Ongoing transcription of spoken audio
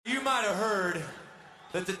might have heard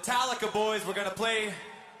that the Metallica boys were gonna play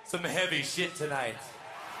some heavy shit tonight.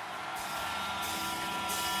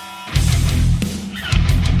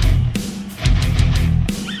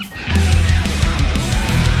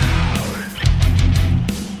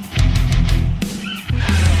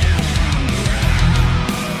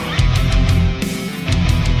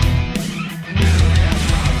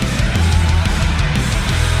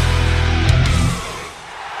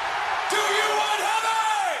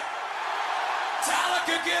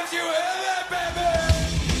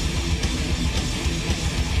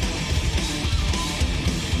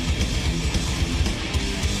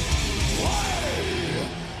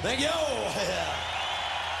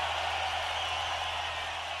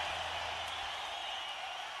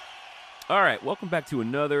 All right, welcome back to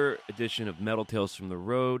another edition of Metal Tales from the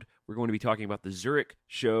Road. We're going to be talking about the Zurich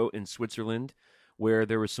show in Switzerland, where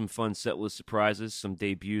there was some fun setlist surprises, some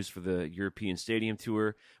debuts for the European Stadium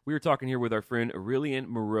Tour. We were talking here with our friend Aurélien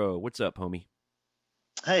Moreau. What's up, homie?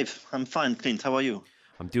 Hey, I'm fine, Clint. How are you?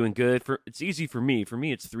 I'm doing good. It's easy for me. For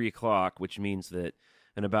me, it's 3 o'clock, which means that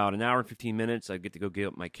in about an hour and 15 minutes, I get to go get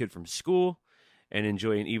up my kid from school and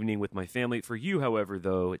enjoy an evening with my family. For you, however,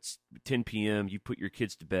 though, it's 10 p.m. You put your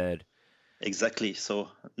kids to bed. Exactly. So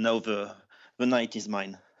now the night is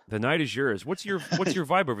mine. The night is yours. What's your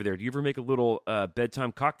vibe over there? Do you ever make a little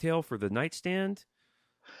bedtime cocktail for the nightstand?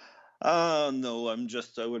 No,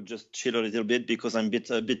 I will just chill a little bit because I'm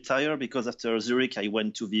a bit tired because after Zurich I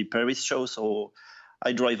went to the Paris show, so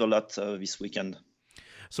I drive a lot this weekend.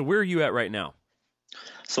 So where are you at right now?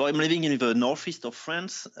 So I'm living in the northeast of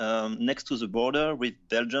France, next to the border with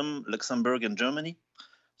Belgium, Luxembourg, and Germany.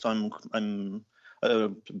 So I'm a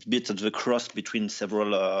bit at the cross between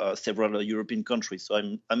several European countries. So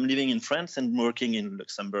I'm living in France and working in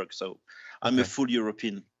Luxembourg. So I'm a full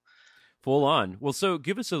European. Full on. Well, so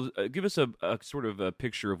give us a sort of a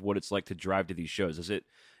picture of what it's like to drive to these shows. Is it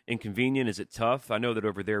inconvenient? Is it tough? I know that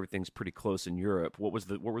over there everything's pretty close in Europe. What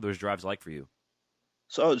were those drives like for you?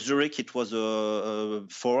 So Zurich, it was a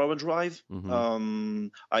 4-hour drive. Mm-hmm.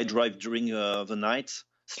 I drive during the night,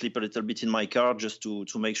 sleep a little bit in my car just to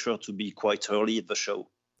make sure to be quite early at the show.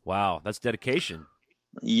 Wow, that's dedication.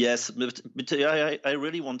 Yes, but I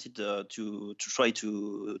really wanted to try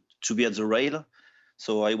to be at the rail.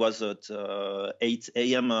 So I was at 8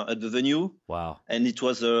 a.m. At the venue. Wow. And it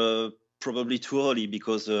was probably too early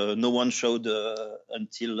because no one showed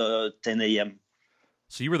until 10 a.m.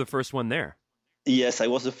 So you were the first one there? Yes, I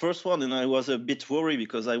was the first one, and I was a bit worried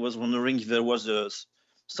because I was wondering if there was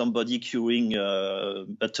somebody queuing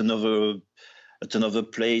at another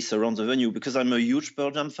place around the venue, because I'm a huge Pearl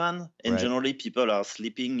Jam fan, and generally people are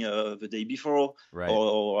sleeping the day before,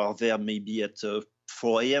 or are there maybe at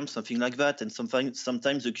 4 a.m., something like that. And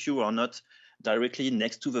sometimes the queue are not directly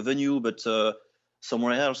next to the venue, but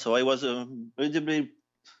somewhere else. So I was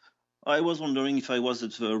wondering if I was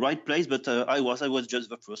at the right place, but I was just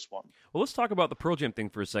the first one. Well, let's talk about the Pearl Jam thing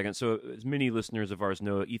for a second. So as many listeners of ours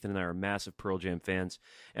know, Ethan and I are massive Pearl Jam fans,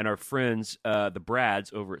 and our friends, the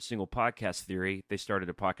Brads over at Single Podcast Theory, they started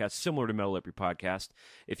a podcast similar to Metal Up Your Podcast.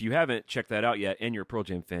 If you haven't checked that out yet and you're a Pearl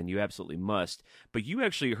Jam fan, you absolutely must. But you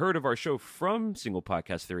actually heard of our show from Single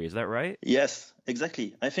Podcast Theory, is that right? Yes,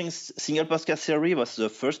 exactly. I think Single Podcast Theory was the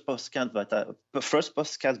first podcast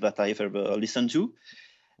that I ever listened to.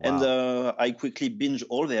 Wow. And I quickly binged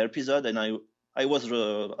all the episodes, and I was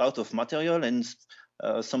out of material, and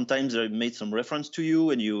sometimes I made some reference to you,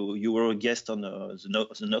 and you were a guest on the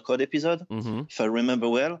No Code episode, if I remember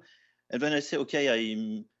well. And then I say, okay,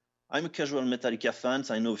 I'm a casual Metallica fan.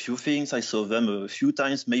 I know a few things. I saw them a few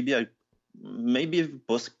times. Maybe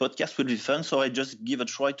podcast will be fun, so I just give a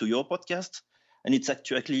try to your podcast. And it's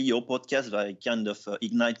actually your podcast that kind of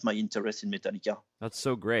ignite my interest in Metallica. That's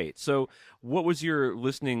so great. So what was your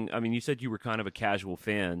listening? I mean, you said you were kind of a casual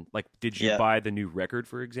fan. Like, did you buy the new record,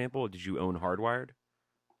 for example? Did you own Hardwired?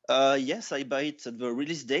 Yes, I buy it at the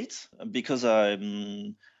release date because I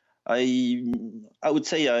would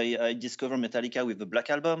say I discovered Metallica with the Black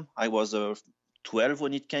Album. I was 12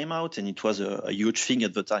 when it came out, and it was a huge thing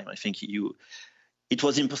at the time. I think it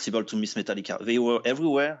was impossible to miss Metallica. They were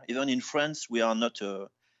everywhere. Even in France, we are not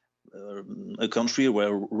a country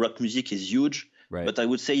where rock music is huge. Right. But I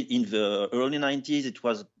would say in the early 90s, it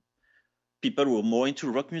was people were more into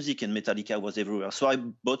rock music, and Metallica was everywhere. So I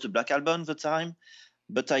bought the Black Album at the time,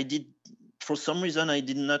 but for some reason, I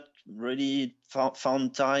did not really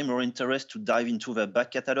found time or interest to dive into the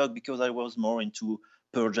back catalog because I was more into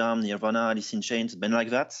Pearl Jam, Nirvana, Alice in Chains, band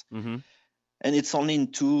like that. Mm-hmm. And it's only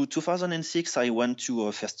in 2006 I went to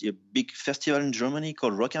a big festival in Germany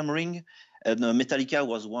called Rock am Ring, and Metallica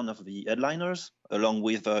was one of the headliners, along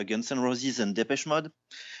with Guns N' Roses and Depeche Mode.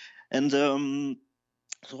 And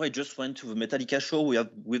so I just went to the Metallica show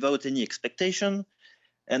without any expectation.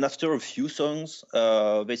 And after a few songs,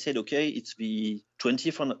 they said, okay, it's the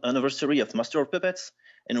 20th anniversary of Master of Puppets,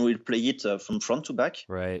 and we'll play it from front to back.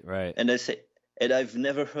 Right. And I say, and I've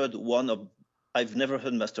never heard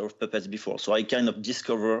Master of Puppets before, so I kind of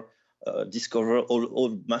discover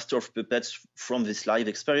all Master of Puppets from this live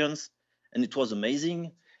experience, and it was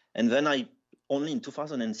amazing. And then only in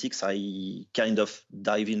 2006 I kind of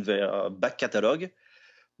dive in their back catalog,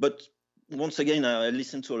 but once again I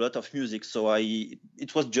listened to a lot of music, so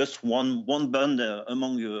it was just one band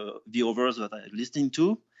among the others that I listened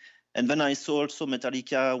to. And then I saw also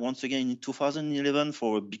Metallica once again in 2011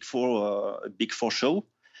 for a Big Four show,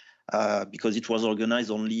 because it was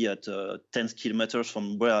organized only at 10 kilometers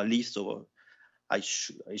from where I live, so I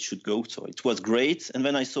should go. So it was great. And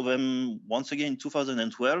then I saw them once again in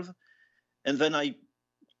 2012. And then I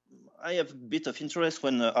have a bit of interest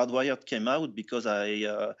when Hardwired came out, because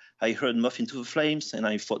I heard Moth into the Flames, and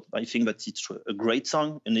I think that it's a great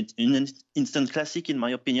song, and it's an instant classic in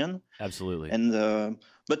my opinion. Absolutely. And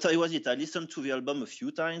but I listened to the album a few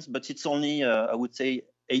times, but it's only I would say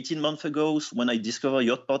 18 months ago when I discovered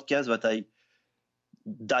your podcast that I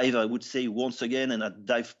dive, I would say, once again, and I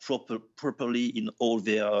dive properly in all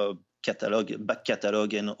their back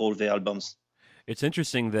catalog and all their albums. It's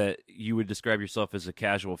interesting that you would describe yourself as a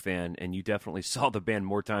casual fan, and you definitely saw the band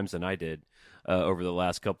more times than I did over the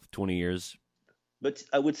last 20 years. But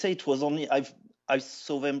I would say it was only I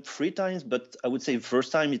saw them 3 times, but I would say the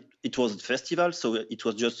first time it was a festival, so it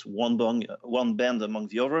was just one band among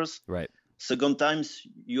the others. Right. Second times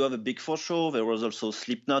you have a Big Four show. There was also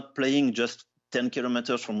Slipknot playing just 10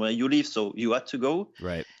 kilometers from where you live, so you had to go.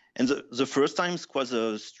 Right. And the first time was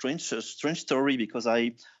a strange story, because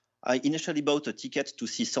I initially bought a ticket to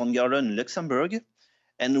see Soundgarden in Luxembourg,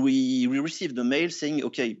 and we received a mail saying,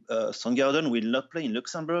 okay, Soundgarden will not play in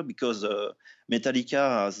Luxembourg because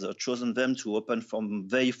Metallica has chosen them to open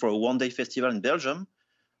for a one-day festival in Belgium.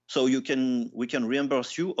 So we can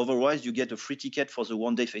reimburse you. Otherwise, you get a free ticket for the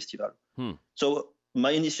one-day festival. So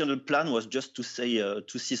my initial plan was just to see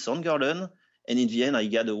Soundgarden, and in the end, I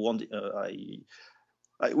got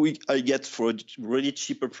I get for a really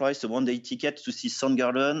cheaper price a one-day ticket to see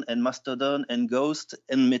Soundgarden and Mastodon and Ghost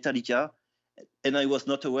and Metallica, and I was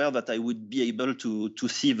not aware that I would be able to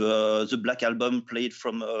see the Black Album played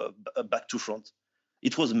from back to front.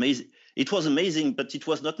 It was amazing. It was amazing, but it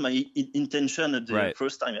was not my intention at the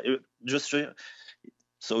first time.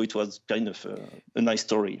 So it was kind of a nice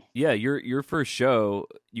story. Yeah, your first show,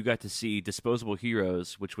 you got to see Disposable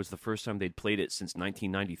Heroes, which was the first time they'd played it since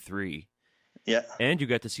 1993. Yeah. And you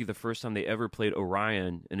got to see the first time they ever played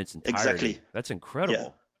Orion in its entirety. Exactly. That's incredible. Yeah.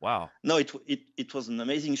 Wow. No, it was an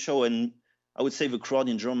amazing show, and I would say the crowd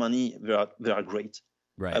in Germany, they are great.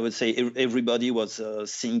 Right. I would say everybody was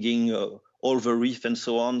singing all the riff and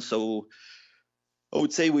so on. So I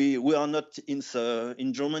would say we are not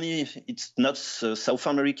in Germany. It's not a South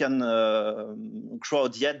American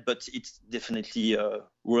crowd yet, but it's definitely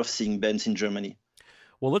worth seeing bands in Germany.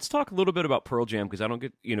 Well, let's talk a little bit about Pearl Jam, because I don't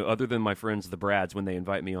get, other than my friends, the Brads, when they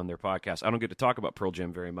invite me on their podcast, I don't get to talk about Pearl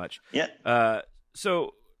Jam very much. Yeah.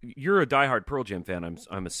 So you're a diehard Pearl Jam fan,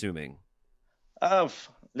 I'm assuming.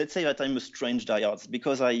 Let's say that I'm a strange diehard,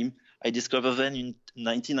 because I discovered them in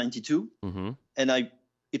 1992, and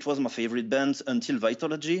it was my favorite band until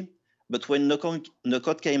Vitalogy. But when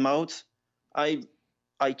Knockout came out, I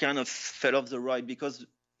kind of fell off the ride, because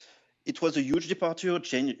it was a huge departure.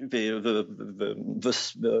 Change the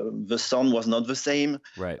sound was not the same.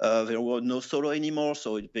 Right. There were no solo anymore,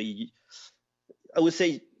 so I would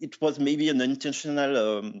say it was maybe an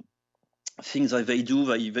intentional things that they do.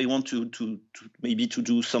 They want to maybe to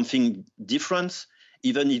do something different,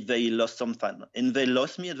 even if they lost some fan. And they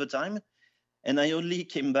lost me at the time. And I only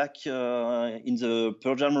came back in the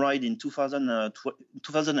Pearl Jam ride in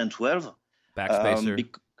 2012. Backspacer.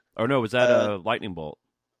 Oh no, was that a Lightning Bolt?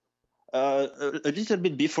 A little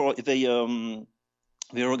bit before they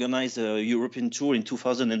organized a European tour in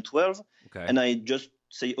 2012. Okay. And I just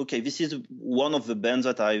say, okay, this is one of the bands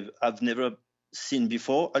that I've never seen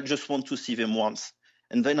before. I just want to see them once.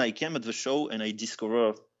 And then I came at the show and I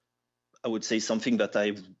discovered, I would say, something that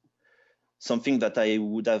I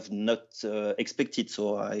would have not expected.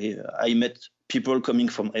 So I met people coming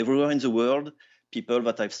from everywhere in the world, people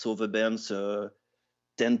that I've saw the bands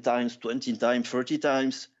 10 times, 20 times, 30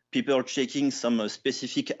 times, people checking some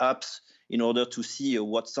specific apps in order to see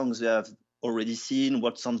what songs they have already seen,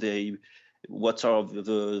 what are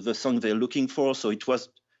the songs they're looking for. So it was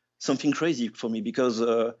something crazy for me, because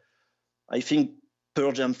I think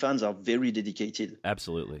Pearl Jam fans are very dedicated.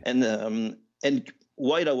 Absolutely. And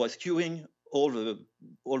while I was queuing, all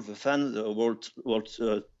the fans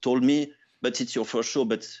told me, but it's your first show,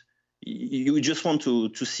 but you just want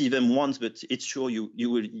to see them once, but it's sure you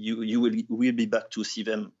will be back to see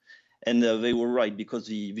them. And they were right, because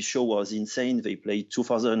the show was insane. They played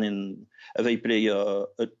 2,000 and they play a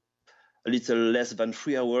little less than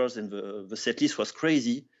 3 hours, and the set list was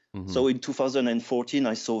crazy. Mm-hmm. So in 2014,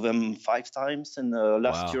 I saw them 5 times, and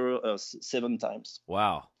last year 7 times.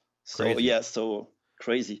 Wow. So crazy. Yeah, so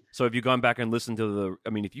crazy. So have you gone back and listened to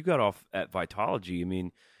if you got off at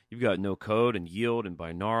Vitalogy, you've got No Code and Yield and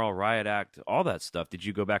Binaural, Riot Act, all that stuff. Did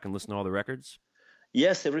you go back and listen to all the records?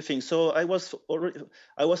 Yes, everything. So I was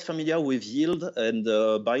familiar with Yield and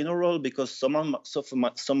Binaural, because some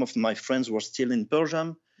of my friends were still in Pearl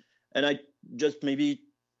Jam, and I just maybe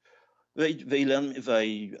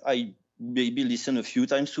I maybe listen a few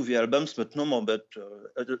times to the albums, but no more. But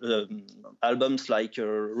albums like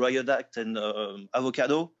Riot Act and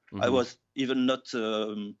Avocado, I was even not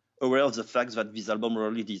aware of the fact that this album were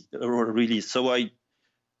released. So I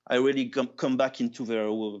really come back into their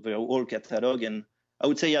whole catalog, and I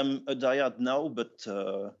would say I'm a diehard now, but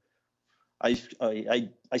I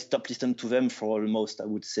stopped listening to them for almost, I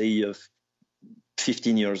would say,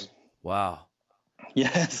 15 years. Wow.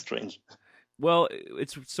 Yeah, strange. Well,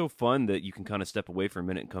 it's so fun that you can kind of step away for a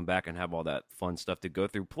minute and come back and have all that fun stuff to go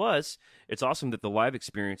through. Plus, it's awesome that the live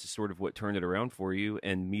experience is sort of what turned it around for you,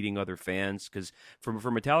 and meeting other fans. Because for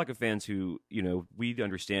Metallica fans who, we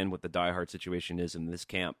understand what the diehard situation is in this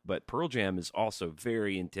camp, but Pearl Jam is also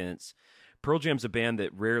very intense. Pearl Jam's a band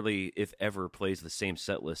that rarely, if ever, plays the same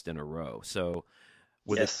set list in a row. So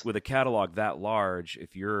with a catalog that large,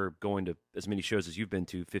 if you're going to as many shows as you've been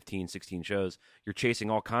to, 15, 16 shows, you're chasing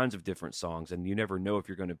all kinds of different songs, and you never know if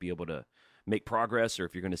you're going to be able to make progress, or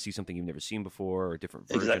if you're going to see something you've never seen before, or a different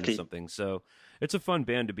version of something. So it's a fun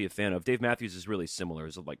band to be a fan of. Dave Matthews is really similar.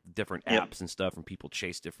 There's like different apps and stuff, and people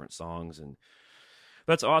chase different songs, and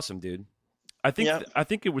that's awesome, dude. I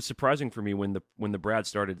think it was surprising for me when the Brad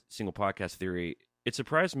started Single Podcast Theory. It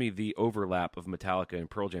surprised me the overlap of Metallica and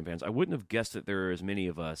Pearl Jam fans. I wouldn't have guessed that there are as many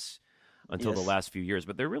of us until the last few years,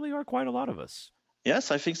 but there really are quite a lot of us.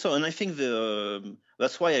 Yes, I think so. And I think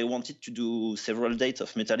that's why I wanted to do several dates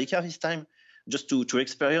of Metallica this time, just to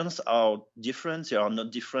experience how different they are,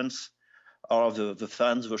 not different, are the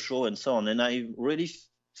fans, the show, and so on. And I really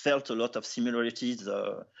felt a lot of similarities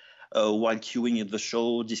while queuing at the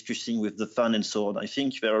show, discussing with the fan, and so on. I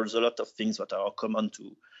think there's a lot of things that are common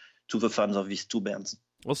to the fans of these two bands.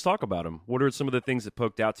 Let's talk about them. What are some of the things that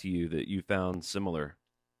poked out to you that you found similar?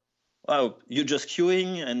 Well, you're just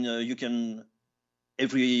queuing, and you can.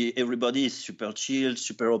 Everybody is super chill,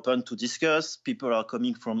 super open to discuss. People are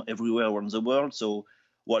coming from everywhere around the world. So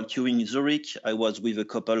while queuing in Zurich, I was with a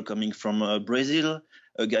couple coming from Brazil,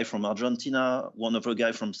 a guy from Argentina, one other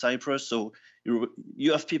guy from Cyprus. So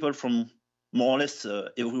you have people from more or less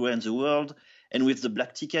everywhere in the world. And with the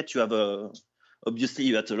black ticket, you have obviously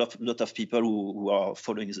you had a lot of people who are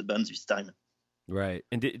following the band this time. Right.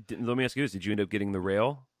 And let me ask you this: did you end up getting the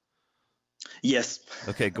rail? Yes.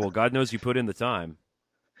 Okay. Well, God knows you put in the time.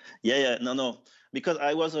 Yeah. No. Because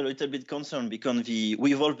I was a little bit concerned, because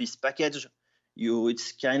with all this package,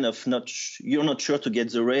 it's kind of you're not sure to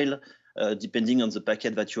get the rail depending on the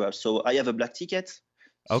packet that you have. So I have a black ticket.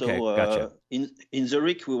 Okay, so gotcha. In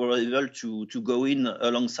Zurich, we were able to go in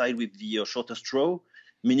alongside with the shortest row,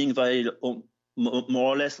 meaning that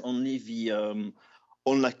more or less only the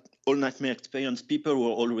All Nightmare Experience people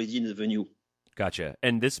were already in the venue. Gotcha.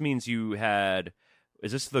 And this means you had,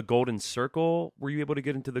 is this the Golden Circle? Were you able to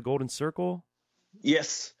get into the Golden Circle?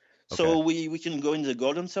 Yes. Okay. So we can go in the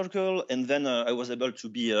Golden Circle, and then I was able to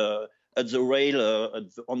be at the rail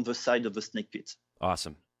on the side of the Snake Pit.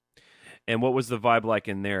 Awesome. And what was the vibe like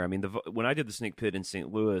in there? I mean, when I did the Snake Pit in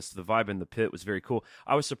St. Louis, the vibe in the pit was very cool.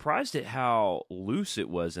 I was surprised at how loose it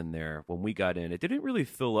was in there when we got in. It didn't really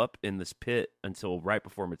fill up in this pit until right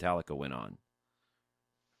before Metallica went on.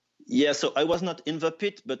 Yeah, so I was not in the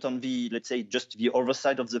pit, but on the, let's say, just the other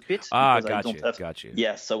side of the pit. Got you.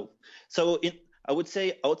 Yeah, so I would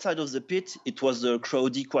say outside of the pit, it was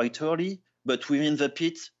crowdy quite early, but within the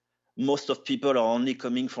pit, most of people are only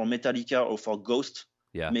coming for Metallica or for Ghost.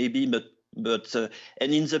 Yeah, maybe, but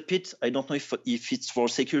and in the pit, I don't know if it's for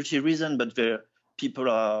security reason, but there's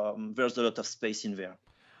a lot of space in there.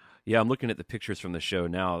 Yeah, I'm looking at the pictures from the show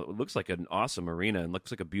now. It looks like an awesome arena and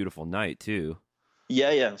looks like a beautiful night too.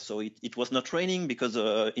 Yeah. So it was not raining, because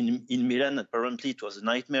in Milan apparently it was a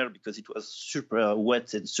nightmare because it was super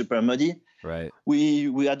wet and super muddy. Right.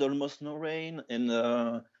 We had almost no rain,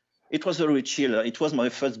 and it was very chill. It was my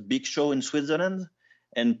first big show in Switzerland,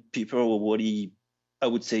 and people were really, I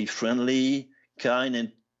would say, friendly, kind,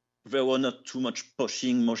 and there were not too much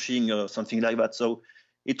pushing, moshing, or something like that. So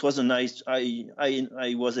it was a nice. I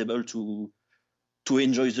was able to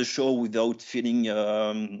enjoy the show without feeling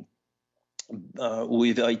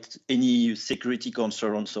without any security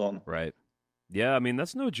concern and so on. Right. Yeah, I mean,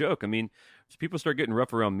 that's no joke. I mean, if people start getting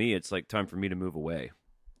rough around me, it's like time for me to move away.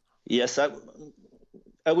 Yes, I'm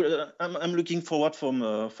looking forward for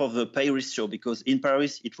the Paris show, because in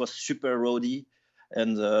Paris it was super rowdy,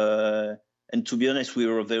 and to be honest, we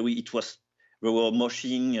were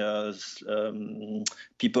moshing,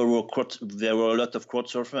 people there were a lot of crowd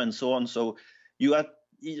surfer and so on. So you had,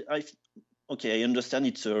 I understand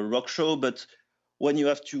it's a rock show, but when you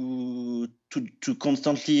have to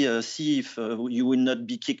constantly see if you will not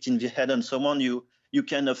be kicked in the head and so on, you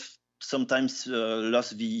kind of sometimes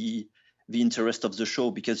lost the interest of the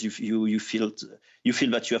show, because you feel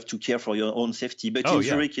that you have to care for your own safety. But in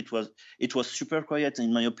Zurich, it was super quiet.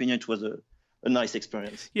 In my opinion, it was a nice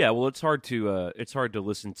experience. Yeah, well, it's hard to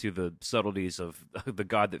listen to the subtleties of the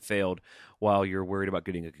God that failed while you're worried about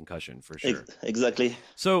getting a concussion, for sure. Exactly.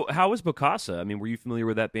 So, how was Bokassa? I mean, were you familiar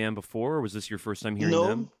with that band before, or was this your first time hearing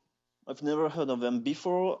them? No, I've never heard of them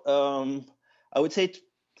before. I would say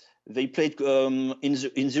they played in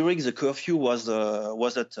Zurich. The curfew was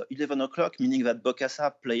at 11 o'clock, meaning that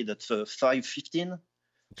Bokassa played at 5:15.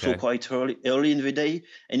 Okay. So quite early in the day,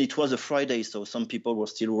 and it was a Friday, so some people were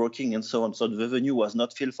still working and so on. So the venue was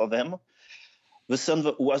not filled for them. The sound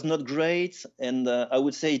was not great, and I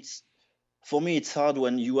would say for me it's hard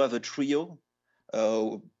when you have a trio,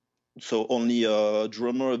 so only a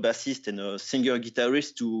drummer, a bassist, and a singer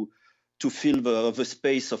guitarist to fill the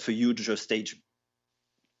space of a huge stage.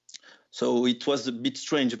 So it was a bit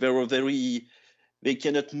strange. They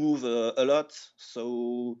cannot move a lot,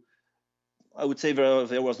 so I would say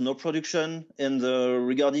there was no production. And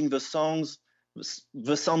regarding the songs,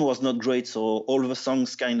 the sound was not great. So all the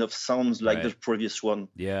songs kind of sounds like the previous one.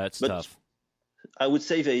 Yeah, it's tough. I would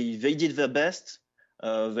say they did their best.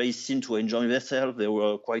 They seemed to enjoy themselves. They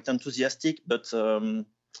were quite enthusiastic, but I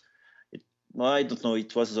don't know.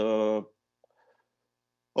 It was, I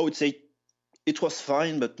would say, it was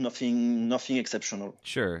fine, but nothing exceptional.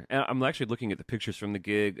 Sure. And I'm actually looking at the pictures from the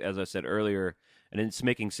gig, as I said earlier, and it's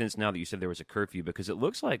making sense now that you said there was a curfew, because it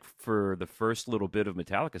looks like for the first little bit of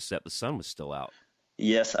Metallica set, the sun was still out.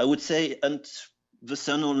 Yes, I would say, and the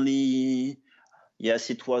sun only. Yes,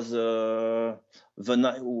 it was the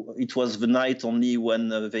night. It was the night only when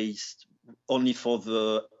they only for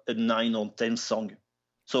the 9 or 10 song.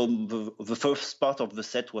 So the first part of the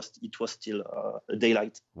set was still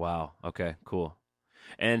daylight. Wow. Okay. Cool.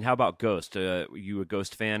 And how about Ghost? You a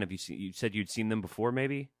Ghost fan? Have you said you'd seen them before,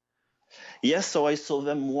 maybe? Yes, so I saw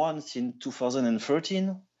them once in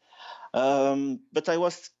 2013, but I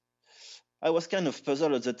was kind of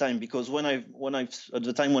puzzled at the time, because when I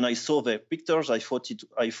saw their pictures, I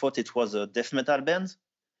thought it was a death metal band,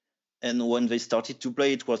 and when they started to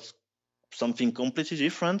play, it was something completely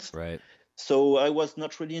different. Right. So I was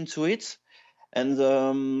not really into it, and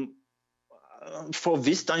for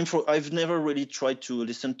this time, I've never really tried to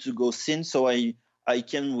listen to Ghost since, so I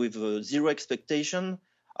came with zero expectation.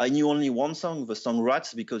 I knew only one song, the song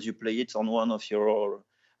Rats, because you play it on one of your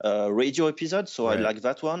radio episodes, so right. I like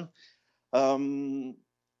that one. I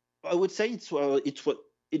would say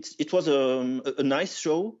it was a nice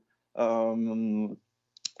show,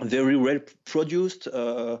 very well produced.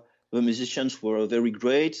 The musicians were very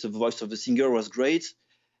great. The voice of the singer was great.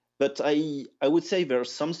 But I would say there are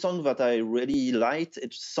some songs that I really liked.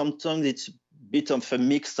 Some songs it's a bit of a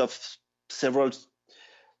mix of several.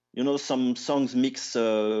 Some songs mix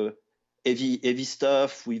heavy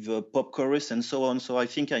stuff with pop chorus and so on. So I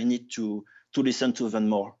think I need to listen to them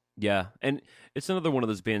more. Yeah, and it's another one of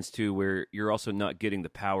those bands too where you're also not getting the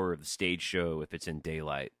power of the stage show if it's in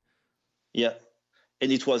daylight. Yeah,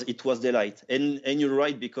 and it was daylight, and you're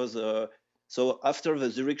right, because so after the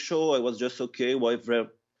Zurich show, I was just okay.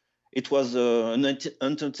 It was an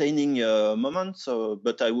entertaining moment. So,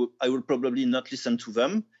 but I will probably not listen to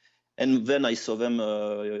them. And then I saw them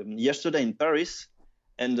yesterday in Paris,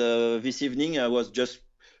 and this evening I was just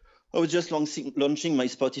launching my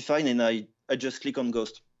Spotify, and I just click on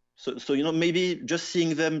Ghost. So maybe just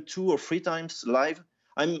seeing them 2 or 3 times live.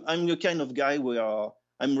 I'm the kind of guy where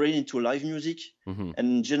I'm really into live music, mm-hmm.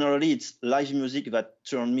 and generally it's live music that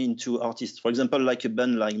turned me into artists. For example, like a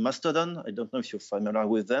band like Mastodon. I don't know if you're familiar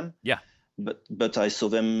with them. Yeah. But I saw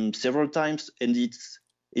them several times, and it's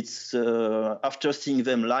after seeing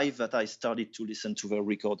them live that I started to listen to their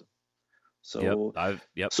record. So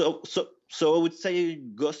yep. So I would say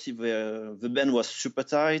Ghost, the band was super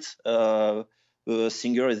tight. The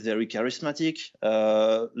singer is very charismatic.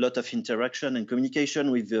 A lot of interaction and communication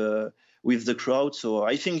with the crowd. So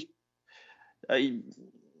I think at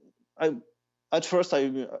first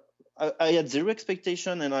I had zero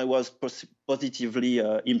expectation, and I was positively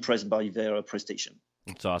impressed by their prestation.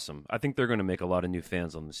 It's awesome. I think they're going to make a lot of new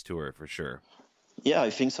fans on this tour for sure. Yeah, I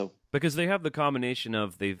think so. Because they have the combination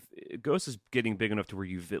of Ghost is getting big enough to where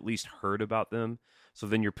you've at least heard about them. So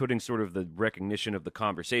then you're putting sort of the recognition of the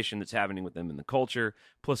conversation that's happening with them in the culture,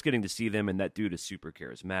 plus getting to see them, and that dude is super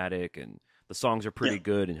charismatic, and the songs are pretty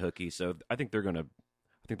good and hooky. So I think they're gonna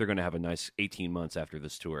have a nice 18 months after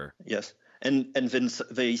this tour. Yes, and then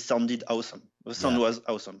they sounded awesome. The sound was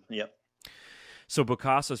awesome. Yeah. So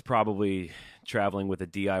Bocasa's probably traveling with a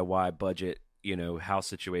DIY budget, house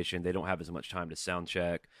situation. They don't have as much time to sound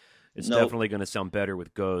check. It's definitely going to sound better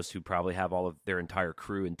with Ghost, who probably have all of their entire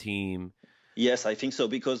crew and team. Yes, I think so,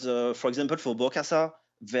 because, for example, for Bokassa,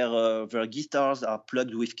 their guitars are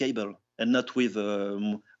plugged with cable and not with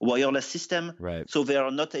wireless system. Right. So they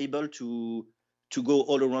are not able to go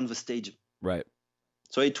all around the stage. Right.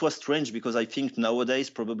 So it was strange, because I think nowadays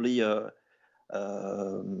probably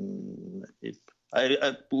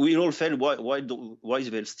we all felt why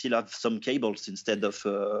they still have some cables instead of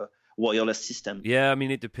wireless system. Yeah, I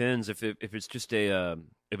mean, it depends. If it's just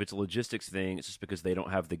if it's a logistics thing, it's just because they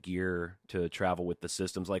don't have the gear to travel with the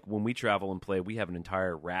systems. Like when we travel and play, we have an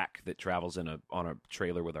entire rack that travels on a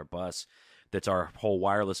trailer with our bus. That's our whole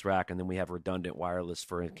wireless rack, and then we have redundant wireless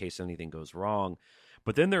for in case anything goes wrong.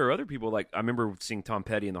 But then there are other people, like I remember seeing Tom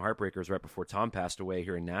Petty and the Heartbreakers right before Tom passed away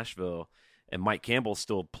here in Nashville, and Mike Campbell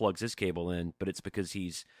still plugs his cable in, but it's because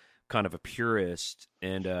he's kind of a purist,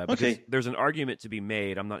 and there's an argument to be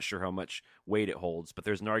made. I'm not sure how much weight it holds, but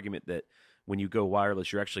there's an argument that when you go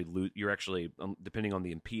wireless, you're actually depending on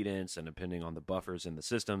the impedance and depending on the buffers in the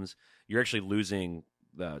systems, you're actually losing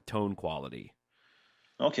the tone quality.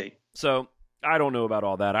 Okay. So I don't know about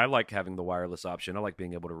all that. I like having the wireless option. I like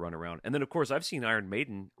being able to run around. And then, of course, I've seen Iron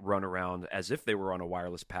Maiden run around as if they were on a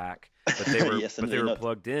wireless pack, but they were they were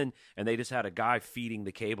plugged in, and they just had a guy feeding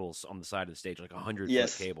the cables on the side of the stage, like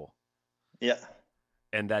 100-foot cable. Yeah.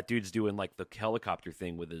 And that dude's doing like the helicopter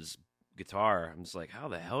thing with his guitar. I'm just like, how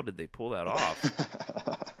the hell did they pull that off?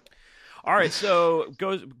 All right, so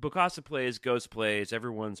Bokassa plays, Ghost plays.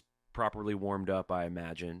 Everyone's properly warmed up, I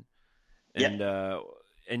imagine. And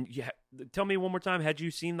And tell me one more time, had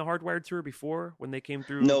you seen the Hardwired tour before when they came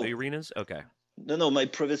through the arenas? Okay. No. My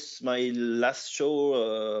last show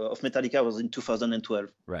of Metallica was in 2012.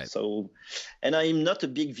 Right. So, and I'm not a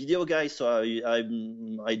big video guy, so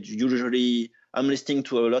I'm listening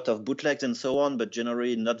to a lot of bootlegs and so on, but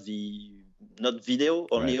generally not video,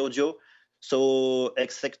 only audio. So,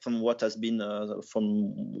 except from what has been,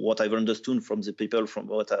 from what I've understood from the people from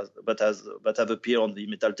that have appeared on the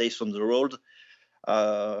Metal Taste on the Road,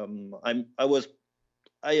 I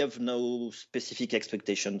have no specific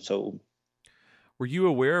expectation. So, were you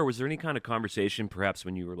aware, or was there any kind of conversation, perhaps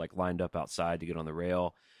when you were like lined up outside to get on the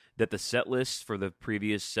rail, that the set lists for the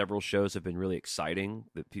previous several shows have been really exciting?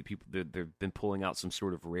 That people they've been pulling out some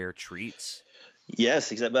sort of rare treats.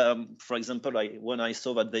 Yes, exactly. For example, when I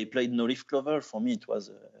saw that they played No Leaf Clover, for me it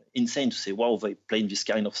was insane to say, wow, they played this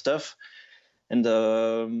kind of stuff. And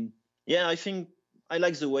I think I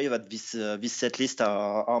like the way that this set list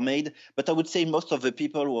are made. But I would say most of the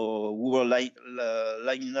people who were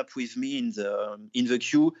lining up with me in the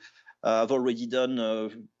queue have already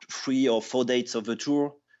done 3 or 4 dates of the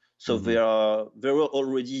tour, so they were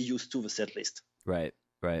already used to the set list. Right.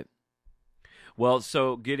 Well,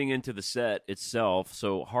 so getting into the set itself,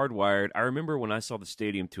 so Hardwired, I remember when I saw the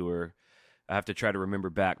stadium tour, I have to try to remember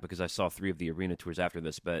back because I saw 3 of the arena tours after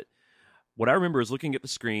this, but what I remember is looking at the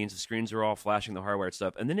screens are all flashing the Hardwired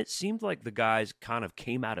stuff, and then it seemed like the guys kind of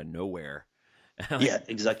came out of nowhere. Yeah,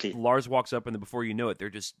 exactly. Lars walks up, and then before you know it,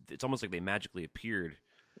 it's almost like they magically appeared.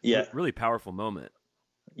 Yeah. Really powerful moment.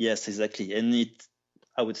 Yes, exactly. And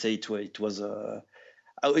I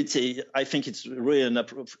think it's really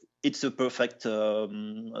it's a perfect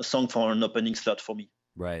song for an opening slot for me.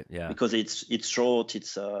 Right. Yeah. Because it's short,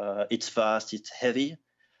 it's fast, it's heavy.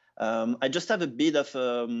 I just have a bit of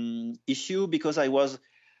issue because I was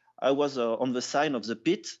on the side of the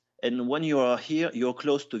pit, and when you are here, you're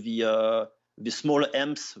close to the small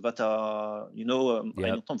amps that are, I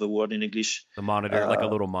don't know the word in English. The monitor, like a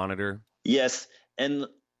little monitor. Yes, and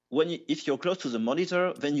if you're close to the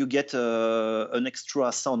monitor, then you get an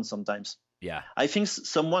extra sound sometimes. Yeah. I think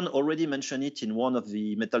someone already mentioned it in one of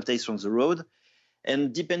the Metal Taste on the Road.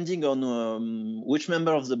 And depending on which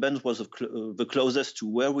member of the band was the closest to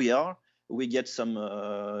where we are, we get some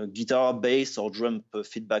guitar, bass, or drum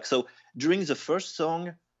feedback. So during the first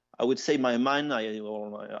song, I would say my mind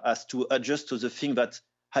has to adjust to the thing that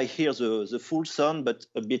I hear the full sound, but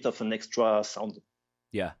a bit of an extra sound.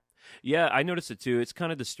 Yeah. Yeah, I noticed it too. It's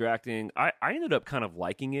kind of distracting. I ended up kind of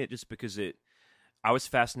liking it just because I was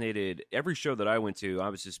fascinated. Every show that I went to, I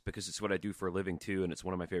was just, because it's what I do for a living too, and it's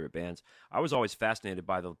one of my favorite bands, I was always fascinated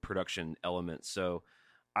by the production elements. So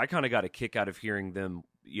I kind of got a kick out of hearing them,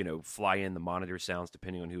 fly in the monitor sounds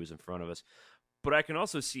depending on who was in front of us. But I can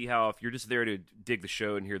also see how if you're just there to dig the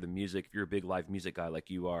show and hear the music, if you're a big live music guy like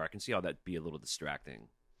you are, I can see how that'd be a little distracting.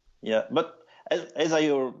 Yeah, but as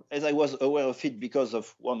I was aware of it because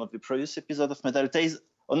of one of the previous episodes of Metal Tales,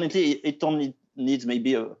 honestly, it only needs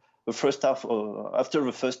maybe a first half. After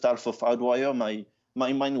the first half of Hardwire,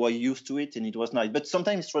 my mind was used to it and it was nice. But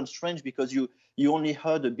sometimes it was strange because you only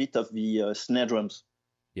heard a bit of the snare drums.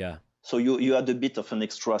 Yeah. So you had a bit of an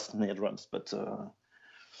extra snare drums, but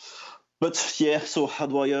yeah. So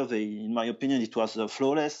Hardwire, in my opinion, it was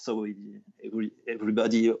flawless. So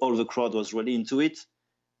everybody, all the crowd was really into it.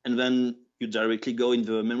 And then you directly go in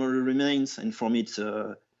the Memory Remains, and for me, it's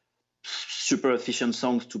a super efficient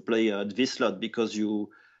song to play at this slot because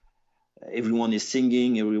everyone is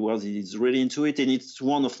singing, everyone is really into it, and it's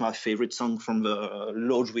one of my favorite songs from the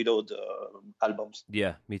Lord Reload albums.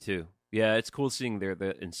 Yeah, me too. Yeah, it's cool seeing there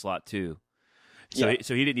in slot 2. So yeah.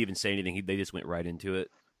 So he didn't even say anything. They just went right into it.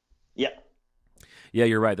 Yeah. Yeah,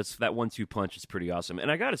 you're right. That 1-2 punch is pretty awesome. And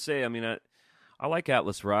I got to say, I mean, I like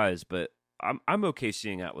Atlas Rise, but I'm okay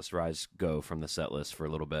seeing Atlas Rise go from the set list for a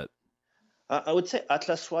little bit. I would say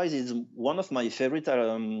Atlas Rise is one of my favorite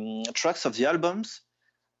tracks of the albums,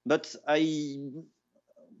 but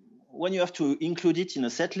when you have to include it in a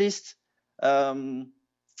set list, I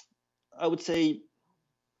would say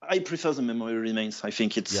I prefer the Memory Remains. I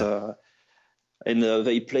think it's and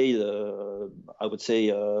they played I would say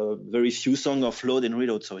very few songs of Load and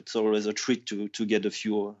Reload, so it's always a treat to get a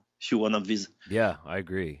few one of these. Yeah, I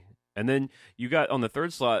agree. And then you got on the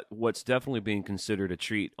third slot what's definitely being considered a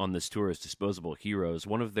treat on this tour is Disposable Heroes,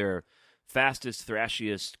 one of their fastest,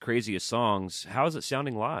 thrashiest, craziest songs. How is it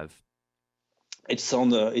sounding live? It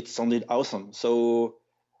sounded awesome. So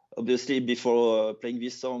obviously before playing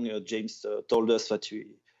this song, James told us that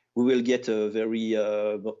we will get a very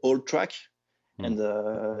old track, and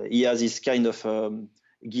he has this kind of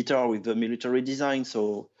guitar with the military design.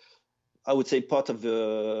 So I would say part of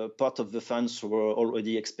the fans were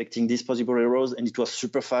already expecting Disposable Heroes, and it was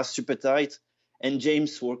super fast, super tight. And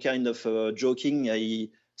James were kind of joking.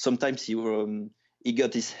 Sometimes he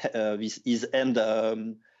got his hand.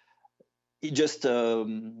 He just I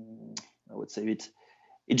would say it.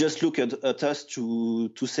 He just looked at us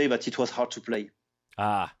to say that it was hard to play.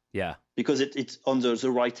 Ah, yeah. Because it's on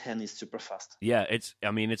the right hand is super fast. Yeah, it's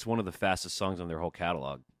one of the fastest songs on their whole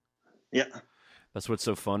catalog. Yeah. That's what's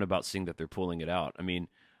so fun about seeing that they're pulling it out. I mean,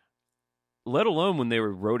 let alone when they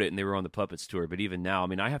wrote it and they were on the Puppets tour, but even now, I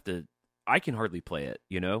mean, I can hardly play it,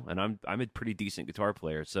 and I'm a pretty decent guitar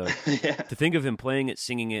player. So to think of him playing it,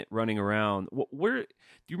 singing it, running around, where do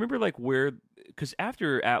you remember because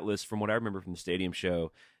after Atlas, from what I remember from the stadium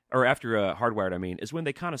show, or after Hardwired, I mean, is when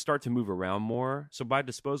they kind of start to move around more. So by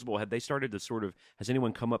Disposable, had they started to has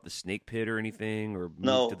anyone come up the snake pit or anything, or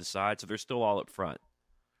moved to the side? So they're still all up front.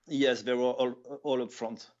 Yes, they were all up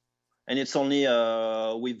front, and it's only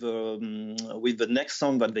with the next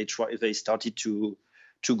song that they started to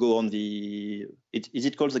go on the. Is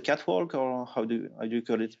it called the catwalk, or how do you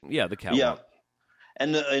call it? Yeah, the catwalk. Yeah,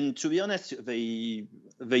 and to be honest, they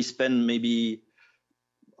spend maybe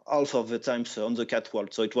half of the time on the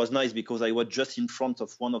catwalk, so it was nice because I was just in front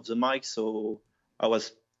of one of the mics, so I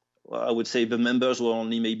would say the members were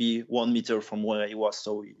only maybe 1 meter from where I was,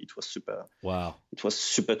 so it was super. Wow. It was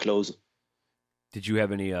super close. Did you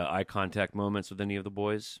have any eye contact moments with any of the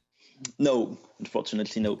boys? No,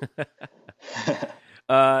 unfortunately, no.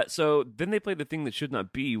 So then they played The Thing That Should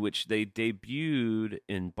Not Be, which they debuted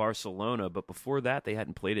in Barcelona, but before that they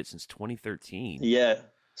hadn't played it since 2013. Yeah,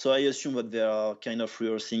 so I assume that they are kind of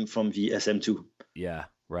rehearsing from the SM2. Yeah,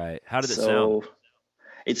 right. How did it sound?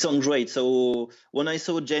 It sounds great. So when I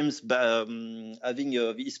saw James having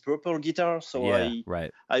his purple guitar,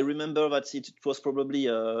 I remember that it was probably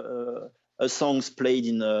a songs played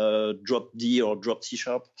in drop D or drop C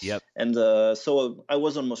sharp. Yep. And so I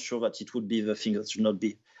was almost sure that it would be The Thing That Should Not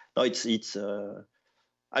Be. No, it's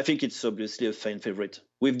I think it's obviously a fan favorite.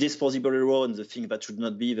 With Disposable Hero and The Thing That Should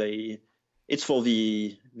Not Be, it's for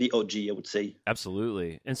the OG, I would say.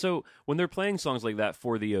 Absolutely. And so when they're playing songs like that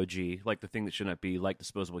for the OG, like The Thing That Should Not Be, like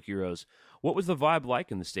Disposable Heroes, what was the vibe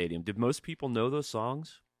like in the stadium? Did most people know those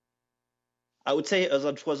songs? I would say as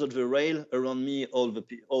it was at the rail around me, all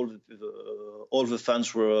the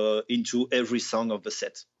fans were into every song of the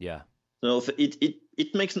set. Yeah. So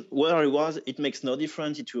it makes where I was. It makes no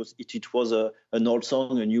difference. It was an old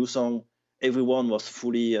song, a new song. Everyone was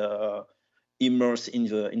fully immersed in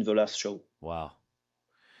the last show. Wow.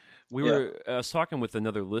 I was talking with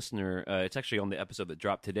another listener. It's actually on the episode that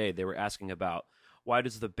dropped today. They were asking about why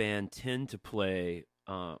does the band tend to play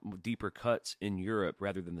deeper cuts in Europe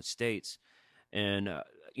rather than the States? And,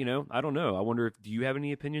 I don't know. I wonder, do you have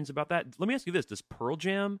any opinions about that? Let me ask you this. Does Pearl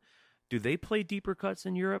Jam, do they play deeper cuts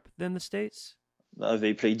in Europe than the States?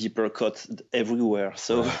 They play deeper cuts everywhere.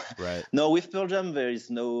 So right. No, with Pearl Jam, there is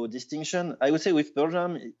no distinction. I would say with Pearl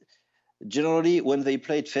Jam, generally when they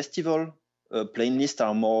play at festival, plain lists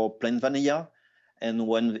are more plain vanilla. And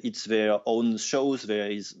when it's their own shows,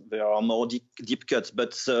 there are more deep cuts.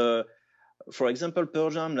 But for example, Pearl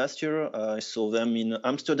Jam last year, I saw them in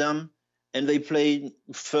Amsterdam. And they played,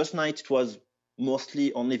 first night, it was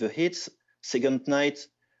mostly only the hits. Second night,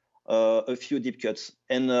 a few deep cuts.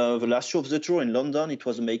 And the last show of the tour in London, it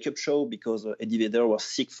was a makeup show because Eddie Vedder was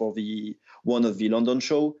sick for one of the London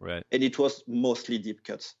show. Right. And it was mostly deep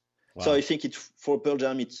cuts. Wow. So I think for Pearl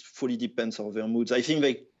Jam, it fully depends on their moods. I think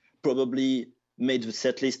they probably made the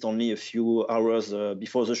set list only a few hours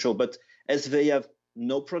before the show. But as they have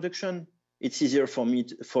no production, it's easier for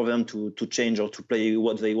them to change or to play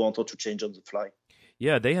what they want or to change on the fly.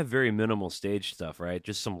 Yeah, they have very minimal stage stuff, right?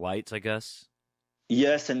 Just some lights, I guess.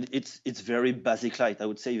 Yes, and it's very basic light. I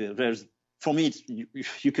would say for me,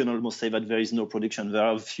 you can almost say that there is no production. There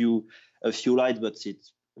are a few lights, but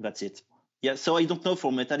that's it. Yeah, so I don't know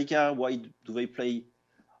for Metallica why do they play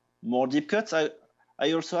more deep cuts. I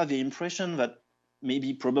also have the impression that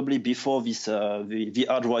probably before this the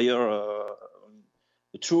Hardwire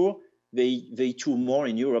tour. They tour more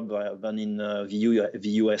in Europe than in the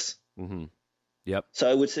US. Mm-hmm. Yep. So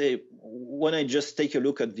I would say when I just take a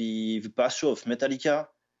look at the past show of Metallica,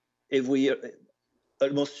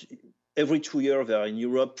 almost every 2 years they are in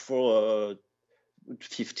Europe for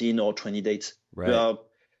 15 or 20 dates. Right.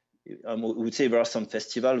 I would say there are some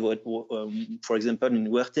festivals. For example,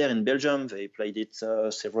 in Werther in Belgium, they played it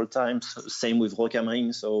several times. Same with Rock am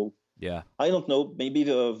Ring. So. Yeah, I don't know. Maybe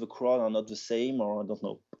the crowd are not the same, or I don't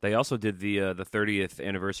know. They also did the 30th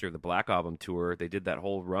anniversary of the Black Album tour. They did that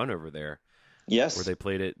whole run over there. Yes, where they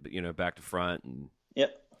played it, back to front. And yeah,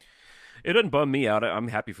 it doesn't bum me out. I'm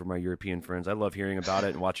happy for my European friends. I love hearing about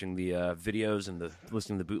it and watching the videos and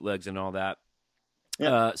listening to the bootlegs and all that.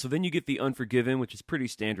 Yeah. So then you get the Unforgiven, which is pretty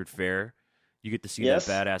standard fare. You get to see that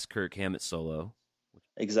badass Kirk Hammett solo.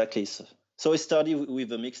 Exactly. So it started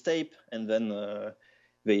with a mixtape, and then.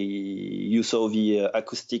 You saw the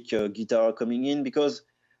acoustic guitar coming in, because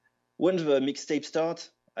when the mixtape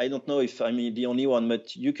starts, I don't know if I'm the only one,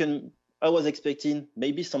 but I was expecting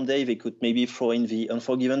maybe someday they could maybe throw in the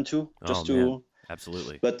Unforgiven too, man.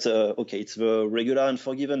 Absolutely. But okay, it's the regular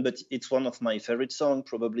Unforgiven, but it's one of my favorite songs,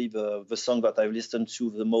 probably the song that I've listened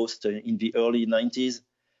to the most in the early 90s.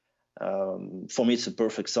 For me, it's a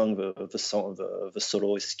perfect song. The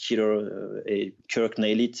solo is killer. Kirk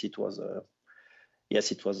nailed it. It was. Yes,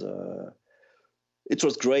 it was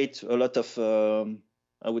great. A lot of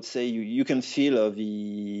I would say you can feel that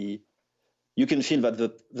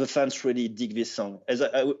the fans really dig this song. As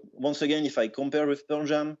once again, if I compare with Pearl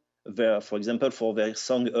Jam, for example, for their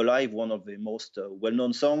song Alive, one of the most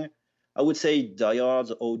well-known songs, I would say Die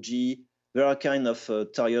Hard, OG, they are kind of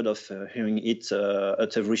tired of hearing it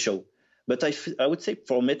at every show. But I would say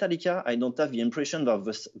for Metallica, I don't have the impression that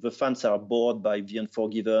the fans are bored by The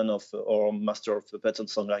Unforgiven or Master of Puppets and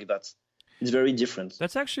something like that. It's very different.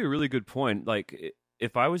 That's actually a really good point. Like,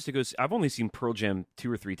 if I was to go, I've only seen Pearl Jam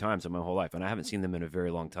 2 or 3 times in my whole life, and I haven't seen them in a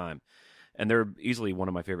very long time. And they're easily one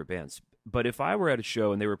of my favorite bands. But if I were at a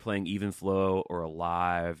show and they were playing Even Flow or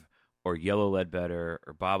Alive or Yellow Ledbetter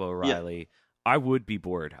or Bob O'Reilly, I would be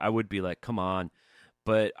bored. I would be like, come on.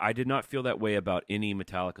 But I did not feel that way about any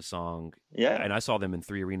Metallica song. Yeah. And I saw them in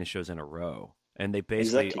 3 arena shows in a row. And they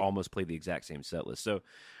basically almost played the exact same set list. So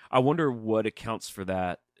I wonder what accounts for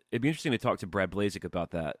that. It'd be interesting to talk to Brad Blazek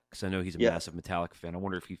about that, because I know he's a massive Metallica fan. I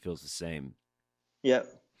wonder if he feels the same. Yeah.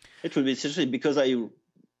 It would be interesting, because I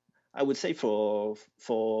would say for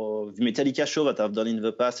the Metallica show that I've done in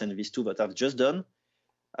the past and these 2 that I've just done,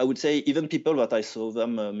 I would say even people that I saw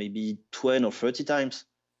them maybe 20 or 30 times,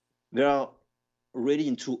 they are really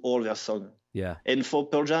into all their songs. Yeah. And for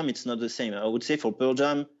Pearl Jam, it's not the same. I would say for Pearl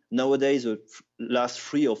Jam, nowadays, the last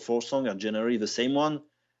 3 or 4 songs are generally the same one.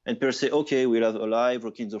 And people say, okay, we'll have Alive,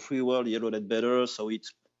 Rockin' the Free World, Yellow Ledbetter. So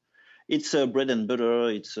it's bread and butter.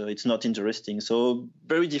 It's not interesting. So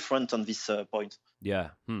very different on this point. Yeah.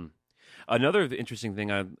 Another interesting thing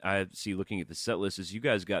I see looking at the set list is you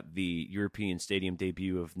guys got the European Stadium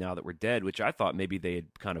debut of Now That We're Dead, which I thought maybe they had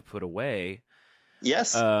kind of put away.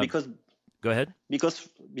 Yes, because go ahead. Because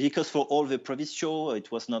for all the previous show, it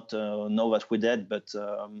was not Now That We're Dead, but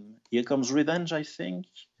Here Comes Revenge, I think.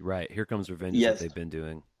 Right, Here Comes Revenge is what they've been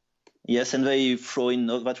doing. Yes, and they throw in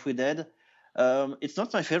Now That We're Dead. It's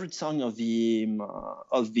not my favorite song of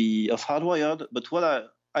Hardwired, but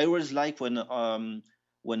what I always like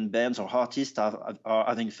when bands or artists are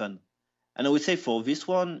having fun. And I would say for this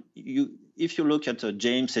one, if you look at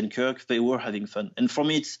James and Kirk, they were having fun. And for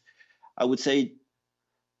me, I would say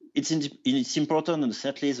it's important on the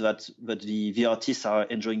set list that the artists are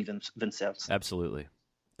enjoying themselves. Absolutely,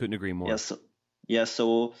 couldn't agree more. Yes,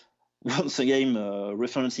 so once again,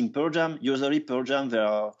 referencing Pearl Jam. Usually, Pearl Jam they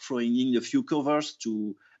are throwing in a few covers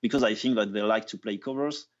because I think that they like to play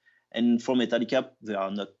covers. And for Metallica,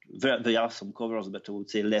 there are some covers, but I would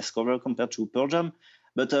say less cover compared to Pearl Jam.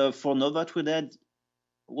 But for Now That We're Dead,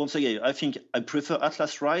 once again, I think I prefer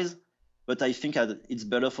Atlas Rise, but I think it's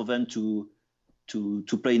better for them to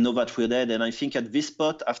play Now That We're Dead. And I think at this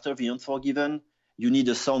spot, after The Unforgiven, you need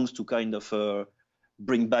the songs to kind of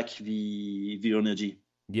bring back the energy.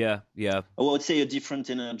 Yeah. I would say a different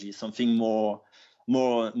energy, something more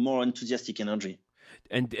enthusiastic energy.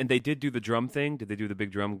 And they did do the drum thing? Did they do the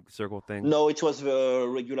big drum circle thing? No, it was the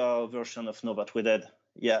regular version of Now That We're Dead.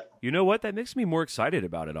 Yeah. You know what? That makes me more excited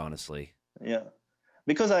about it, honestly. Yeah.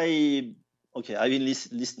 Because I've been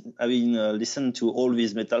listened to all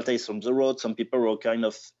these Metal Tales from the Road. Some people were kind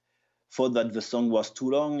of thought that the song was too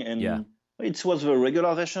long, and it was the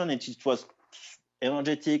regular version. It was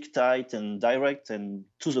energetic, tight, and direct, and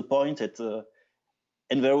to the point.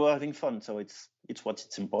 And they were having fun. So it's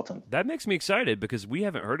what's important. That makes me excited because we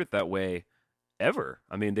haven't heard it that way ever.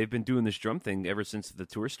 I mean, they've been doing this drum thing ever since the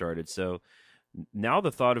tour started. So now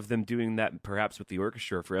the thought of them doing that perhaps with the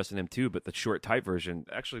orchestra for S&M 2, but the short type version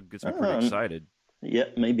actually gets me pretty excited. Yeah,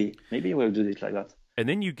 maybe we'll do it like that. And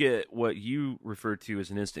then you get what you referred to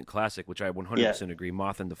as an instant classic, which I 100% agree,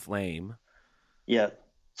 Moth and the Flame. Yeah.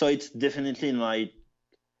 So it's definitely in I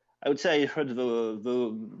would say I heard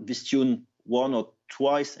this tune one or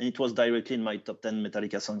twice, and it was directly in my top 10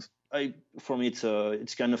 Metallica songs. For me,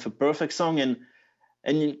 it's kind of a perfect song, and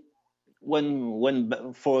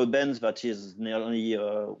when for a band that is nearly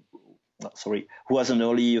who has an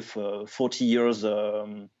early 40 years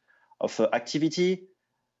of activity,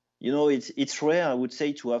 it's rare, I would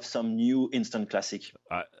say, to have some new instant classic.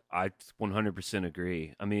 I 100%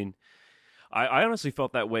 agree. I mean, I honestly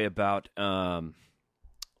felt that way about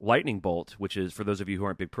Lightning Bolt, which is, for those of you who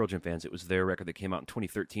aren't big Pearl Jam fans, it was their record that came out in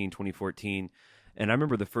 2013, 2014. And I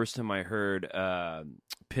remember the first time I heard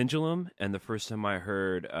Pendulum and the first time I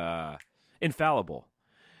heard Infallible.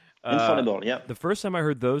 Infallible, yeah. The first time I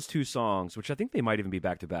heard those two songs, which I think they might even be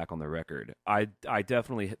back-to-back on the record, I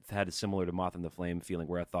definitely had a similar to Moth and the Flame feeling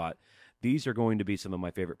where I thought, these are going to be some of my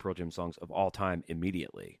favorite Pearl Jam songs of all time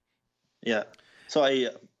immediately. Yeah. So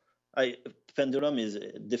Pendulum is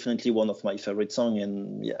definitely one of my favorite songs,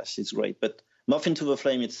 and yes, it's great. But Moth into the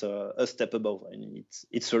Flame, it's a step above. I mean,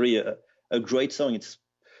 it's really a great song.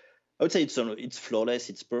 I would say it's flawless.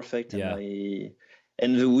 It's perfect. Yeah.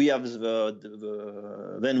 And we have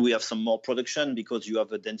then we have some more production because you have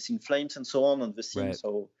the Dancing Flames and so on the scene. Right.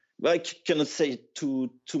 So I cannot say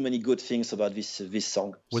too many good things about this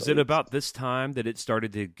song. Was it about this time that it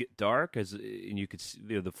started to get dark? And you could see,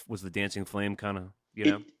 was the Dancing Flame kind of,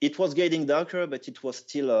 It was getting darker, but it was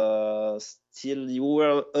still you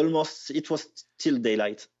were almost. It was still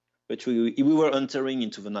daylight, but we were entering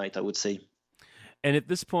into the night, I would say. And at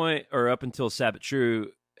this point, or up until Sabbath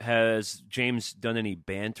True, has James done any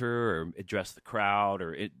banter or addressed the crowd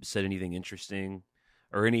or said anything interesting,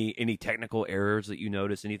 or any technical errors that you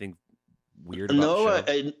noticed? Anything weird about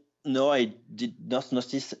the show? No, I did not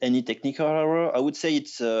notice any technical error. I would say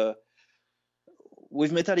it's.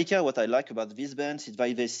 With Metallica, what I like about these bands is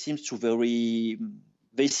that they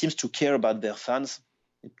seem to care about their fans.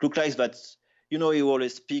 It looks like that, you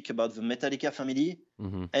always speak about the Metallica family.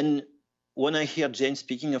 Mm-hmm. And when I hear James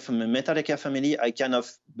speaking of a Metallica family, I kind of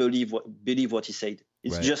believe what he said.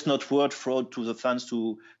 It's right. Just not word fraud to the fans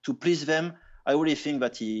to please them. I really think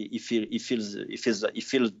that he feels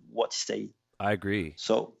what he said. I agree.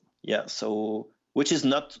 So, yeah. So, which is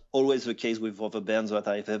not always the case with other bands that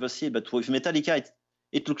I've ever seen, but with Metallica,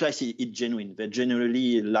 it looks like it's genuine. They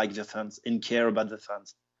genuinely like the fans and care about the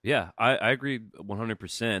fans. Yeah, I agree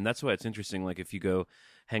 100%. That's why it's interesting. Like, if you go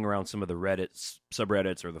hang around some of the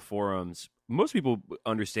subreddits or the forums, most people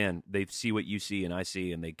understand. They see what you see and I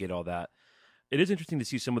see, and they get all that. It is interesting to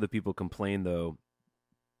see some of the people complain, though,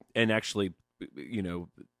 and actually,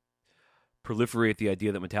 proliferate the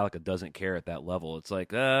idea that Metallica doesn't care at that level. It's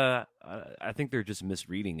like, I think they're just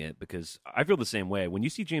misreading it, because I feel the same way. When you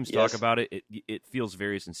see James talk about it, it feels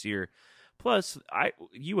very sincere. Plus,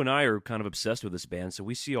 you and I are kind of obsessed with this band, so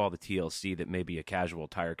we see all the TLC that maybe a casual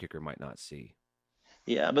tire kicker might not see.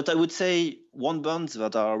 Yeah, but I would say one band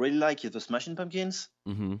that I really like is the Smashing Pumpkins.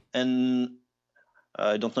 Mm-hmm. And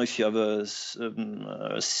I don't know if you have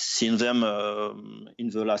seen them in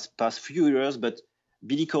the past few years, but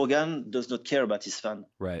Billy Corgan does not care about his fan.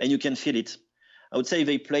 Right. And you can feel it. I would say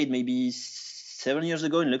they played maybe 7 years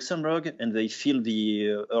ago in Luxembourg, and they filled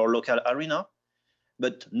our local arena.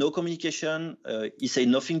 But no communication. He said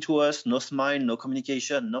nothing to us, no smile, no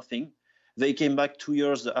communication, nothing. They came back 2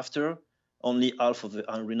 years after. Only half of the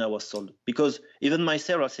arena was sold. Because even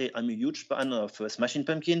myself, I say I'm a huge fan of Smashing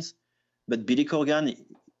Pumpkins, but Billy Corgan,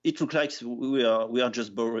 it looks like we are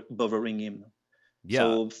just bothering him. Yeah.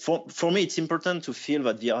 So for me, it's important to feel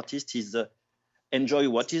that the artist is enjoy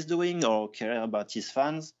what he's doing or care about his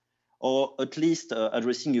fans, or at least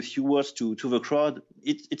addressing a few words to the crowd.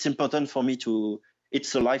 It's important for me to.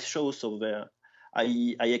 It's a live show, so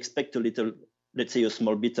I expect a little, let's say, a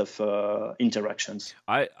small bit of interactions.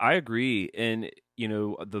 I agree. And,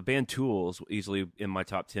 the band Tool is easily in my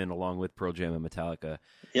top 10 along with Pearl Jam and Metallica.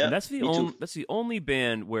 Yeah, and that's the only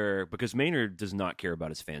band where, because Maynard does not care about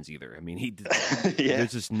his fans either. I mean,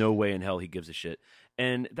 there's just no way in hell he gives a shit.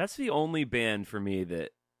 And that's the only band for me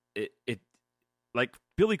that it like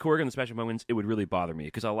Billy Corgan and the Smashing Pumpkins, it would really bother me,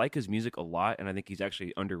 because I like his music a lot and I think he's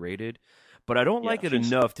actually underrated. But I don't like it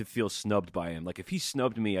enough to feel snubbed by him. Like, if he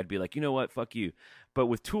snubbed me, I'd be like, you know what, fuck you. But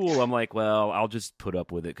with Tool, I'm like, well, I'll just put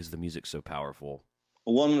up with it because the music's so powerful.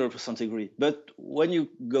 100% agree. But when you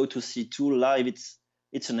go to see Tool live,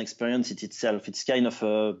 it's an experience in itself. It's kind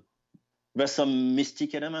of there's some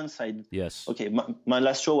mystic elements. Yes. Okay, my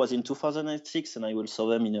last show was in 2006, and I will saw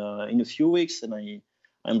them in a few weeks, and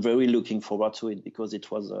I'm very looking forward to it, because it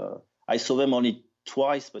was I saw them only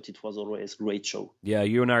twice, but it was always a great show. Yeah,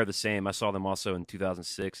 you and I are the same. I saw them also in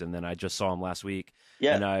 2006, and then I just saw them last week.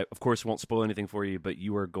 Yeah. And I, of course, won't spoil anything for you, but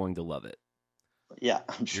you are going to love it. Yeah,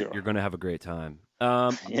 I'm sure. You're going to have a great time.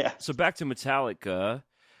 Yeah. So back to Metallica,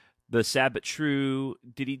 the Sad But True.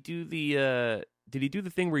 Did he do the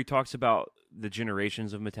thing where he talks about the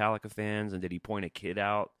generations of Metallica fans, and did he point a kid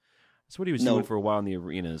out? That's what he was doing for a while in the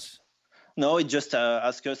arenas. No, it just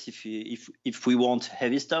asked us if we want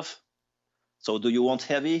heavy stuff. So do you want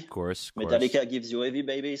heavy? Of course. Metallica gives you heavy,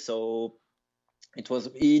 baby. So it was,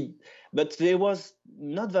 but there was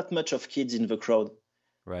not that much of kids in the crowd.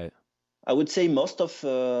 Right. I would say most of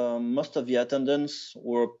the attendance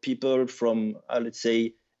were people from let's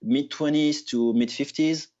say mid-20s to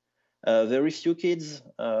mid-50s. Very few kids.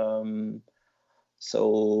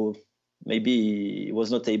 So maybe he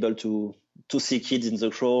was not able to see kids in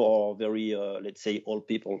the crowd, or very let's say old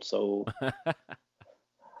people. So.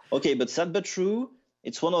 Okay, but Sad But True,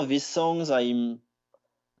 it's one of these songs I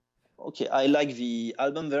like the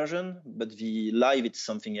album version, but the live, it's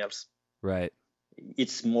something else. Right.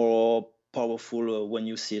 It's more powerful when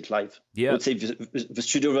you see it live. Yeah. I would say the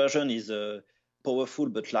studio version is powerful,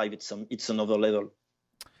 but live, it's another level.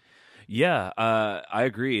 Yeah, I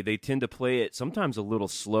agree. They tend to play it sometimes a little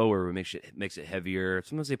slower, which makes it heavier.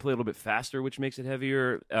 Sometimes they play a little bit faster, which makes it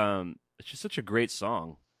heavier. It's just such a great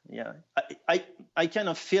song. Yeah, I kind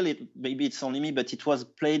of feel it. Maybe it's only me, but it was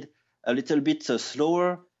played a little bit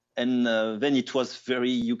slower, and then it was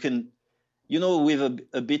very. With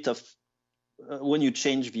a bit of when you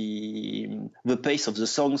change the pace of the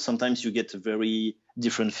song, sometimes you get a very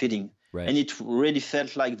different feeling. Right. And it really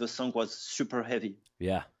felt like the song was super heavy.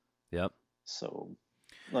 Yeah. Yep. So,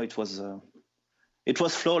 no, it was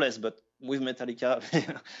flawless. But with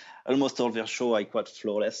Metallica, almost all their show are quite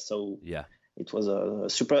flawless. So yeah. It was a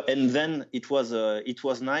super, and then it was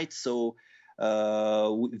night, so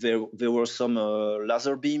there were some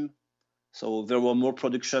laser beam, so there were more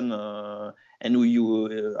production,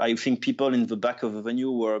 and I think people in the back of the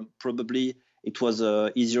venue were probably, it was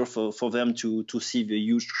easier for them to see the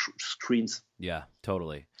huge screens. Yeah,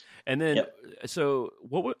 totally. And then, So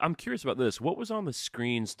I'm curious about this. What was on the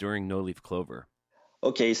screens during No Leaf Clover?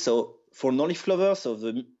 Okay, so for No Leaf Clover,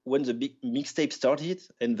 when the big mixtape started,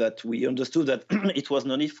 and that we understood that it was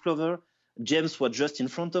No Leaf Clover, James was just in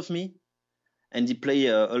front of me, and he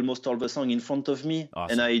played almost all the song in front of me.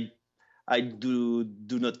 Awesome. And I do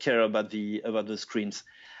not care about the screens,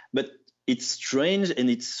 but it's strange and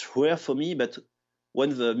it's rare for me. But when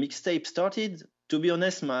the mixtape started, to be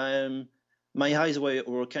honest, my eyes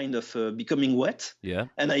were kind of becoming wet. Yeah.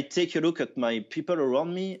 And I take a look at my people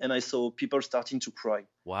around me, and I saw people starting to cry.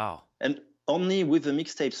 Wow. And only with the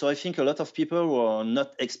mixtape. So I think a lot of people were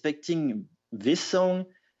not expecting this song,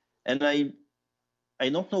 and I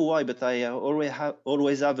don't know why, but I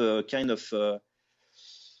always have a kind of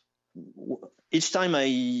each time I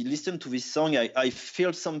listen to this song, I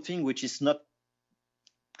feel something which is not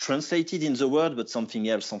translated in the word, but something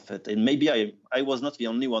else of it. And maybe I was not the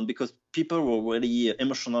only one, because people were really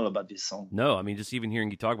emotional about this song. No, I mean, just even hearing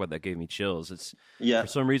you talk about that gave me chills. It's Yeah. For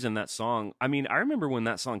some reason that song. I mean, I remember when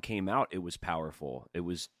that song came out, it was powerful. It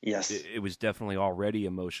was Yes. it was definitely already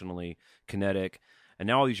emotionally kinetic. And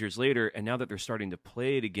now all these years later, and now that they're starting to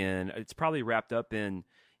play it again, it's probably wrapped up in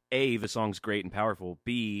A, the song's great and powerful.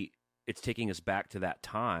 B, it's taking us back to that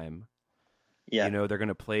time. Yeah. You know, they're going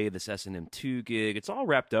to play this S&M 2 gig. It's all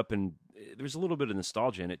wrapped up, and there's a little bit of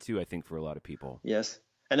nostalgia in it too, I think, for a lot of people. Yes.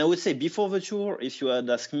 And I would say before the tour, if you had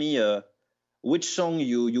asked me which song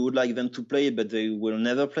you would like them to play, but they will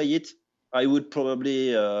never play it, I would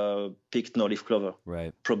probably pick No Leaf Clover.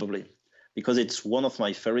 Right. Probably. Because it's one of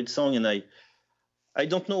my favorite songs, and I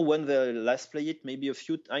don't know when they last played it. Maybe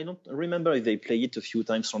I don't remember if they played it a few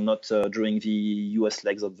times or not during the US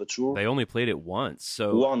legs of the tour. They only played it once.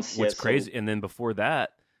 So Once, what's yes. crazy, and then before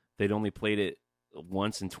that, they'd only played it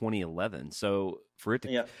once in 2011. So for it to,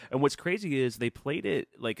 Yeah. and what's crazy is they played it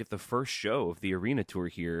like at the first show of the arena tour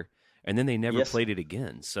here, and then they never Yes. played it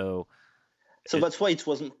again. So that's why it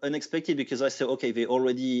was unexpected, because I said, okay, they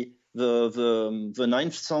already the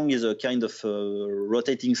ninth song is a kind of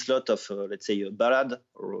rotating slot of let's say a ballad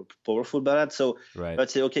or a powerful ballad. So right. I'd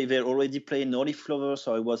say, okay, they're already playing No Leaf Clover,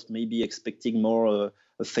 so I was maybe expecting more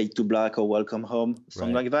a Fade to Black or Welcome Home,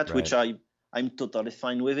 something Right, like that, right. which I'm totally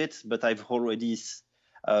fine with it. But I've already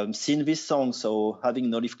seen this song, so having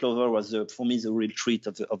No Leaf Clover was for me the real treat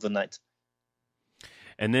of the night.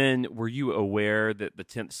 And then, were you aware that the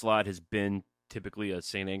 10th slot has been typically a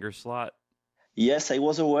St. Anger slot? Yes, I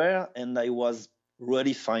was aware, and I was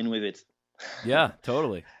really fine with it. Yeah,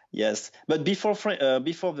 totally. Yes, but before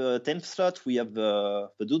the 10th slot, we have the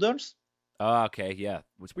Doodles. Oh, okay, yeah.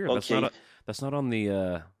 What's weird? Okay. That's not on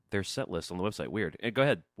the their set list on the website. Weird. Go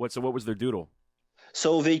ahead. What was their doodle?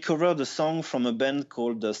 So they covered a song from a band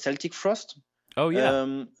called Celtic Frost. Oh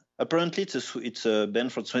yeah. Apparently, it's a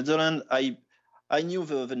band from Switzerland. I knew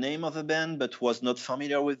the name of the band, but was not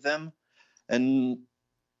familiar with them. And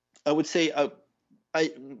I would say I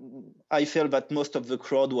felt that most of the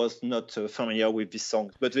crowd was not familiar with this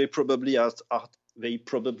song, but they probably had a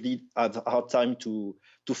hard time to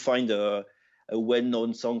find a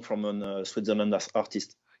well-known song from a Switzerland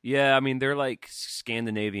artist. Yeah, I mean they're like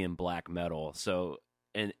Scandinavian black metal, so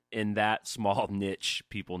in that small niche,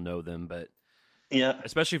 people know them, but yeah,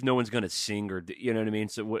 especially if no one's gonna sing or you know what I mean.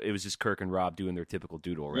 So it was just Kirk and Rob doing their typical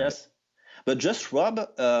doodle, right? Yes, but just Rob,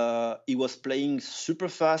 he was playing super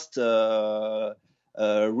fast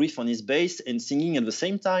riff on his bass and singing at the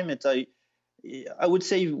same time. And I would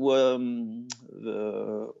say what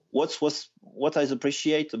I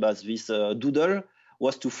appreciate about this doodle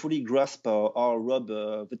was to fully grasp our Rob,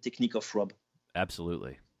 the technique of Rob.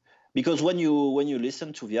 Absolutely. Because when you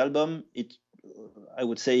listen to the album, I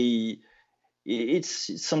would say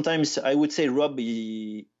it's sometimes I would say Rob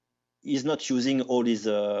is not using all his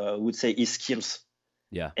his skills.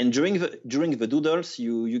 Yeah. And during the doodles,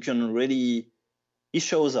 you can really, he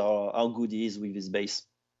shows how good he is with his bass.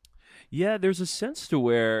 Yeah, there's a sense to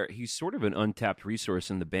where he's sort of an untapped resource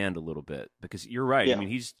in the band a little bit, because you're right. Yeah. I mean,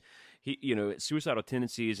 he Suicidal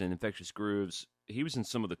Tendencies and Infectious Grooves, he was in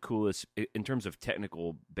some of the coolest in terms of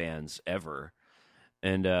technical bands ever.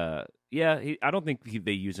 And I don't think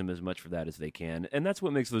they use him as much for that as they can. And that's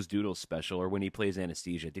what makes those doodles special. Or when he plays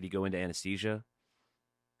Anesthesia. Did he go into Anesthesia?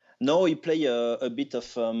 No, he played a bit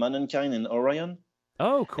of Mankind and Orion.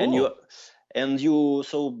 Oh, cool.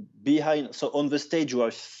 So on the stage you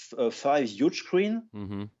have 5 huge screen.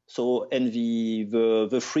 Mm-hmm. So and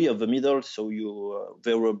the 3 of the middle, so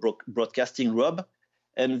they were broadcasting Rob,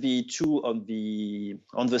 and the 2 on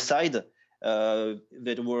the side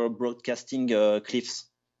that were broadcasting Cliffs.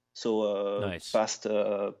 So nice. past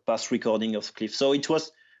recording of Cliff. So it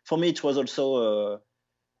was, for me, it was also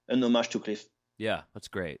an homage to Cliff. Yeah, that's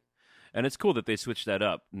great. And it's cool that they switched that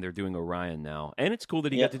up and they're doing Orion now. And it's cool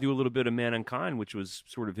that he got to do a little bit of Mankind, which was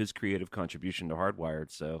sort of his creative contribution to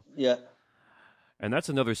Hardwired. So yeah. And that's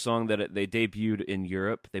another song that they debuted in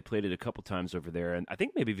Europe. They played it a couple times over there, and I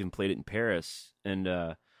think maybe even played it in Paris. And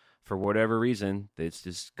for whatever reason, it's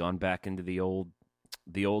just gone back into the old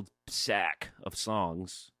sack of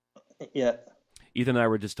songs. Yeah. Ethan and I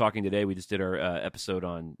were just talking today. We just did our episode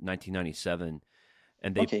on 1997.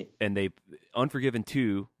 And they Unforgiven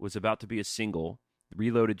 2 was about to be a single.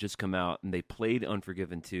 Reloaded just come out, and they played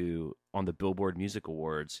Unforgiven 2 on the Billboard Music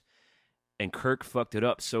Awards. and Kirk fucked it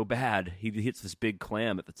up so bad. He hits this big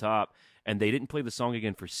clam at the top, and they didn't play the song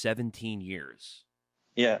again for 17 years.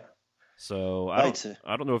 Yeah. So I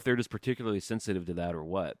don't know if they're just particularly sensitive to that or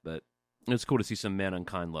what, but it's cool to see some Man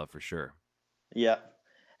Unkind love for sure. Yeah.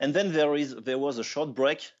 And then there was a short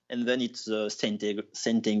break, and then it's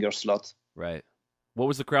Saint Anger slot. Right. What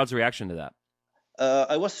was the crowd's reaction to that?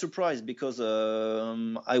 I was surprised because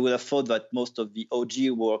I would have thought that most of the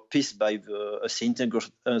OG were pissed by the Saint Anger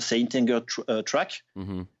track,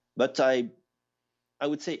 mm-hmm. but I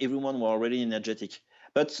would say everyone were already energetic.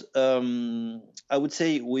 But I would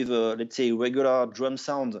say with let's say regular drum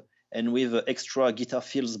sound and with extra guitar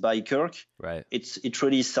fills by Kirk, right? It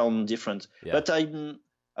really sounds different. Yeah. But I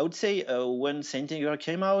would say when Saint Anger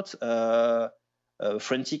came out,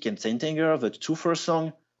 Frantic and Saint Anger, the two first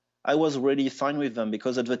songs, I was really fine with them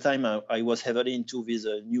because at the time I was heavily into this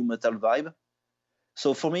new metal vibe.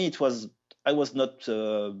 So for me, I was not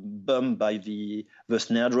bummed by the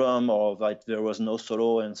snare drum or that there was no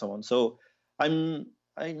solo and so on. So I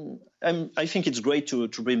think it's great to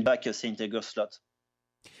bring back a Saint Anger slot.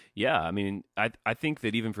 Yeah, I mean, I think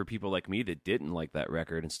that even for people like me that didn't like that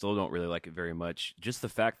record and still don't really like it very much, just the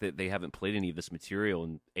fact that they haven't played any of this material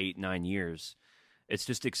in 8-9 years, it's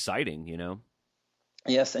just exciting, you know?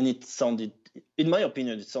 Yes, and it sounded, in my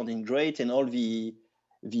opinion, it sounded great, and all the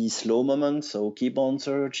slow moments. So Keep On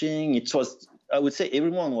Searching. It was, I would say,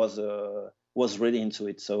 everyone was really into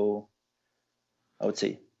it. So I would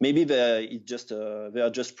say maybe they are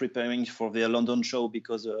just preparing for their London show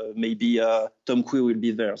because maybe Tom Quay will be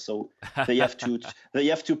there. So they have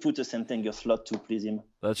to put a Saint Anger slot to please him.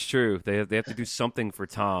 That's true. They have to do something for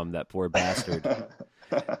Tom, that poor bastard.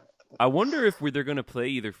 I wonder if they're going to play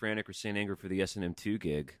either Frantic or Saint Anger for the S&M2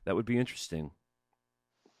 gig. That would be interesting.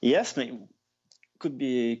 Yes, could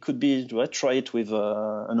be. Right? Try it with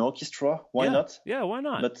an orchestra. Why not? Yeah, why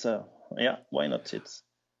not? But why not?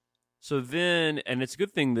 So then, and it's a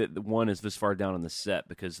good thing that the one is this far down on the set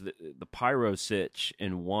because the pyro sitch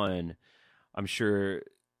in one, I'm sure,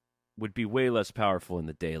 would be way less powerful in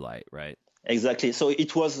the daylight, right? Exactly. So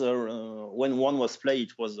it was when one was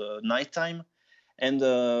played, it was nighttime. And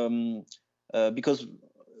because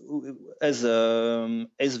as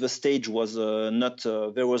the stage was not,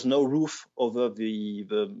 there was no roof over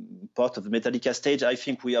the part of the Metallica stage, I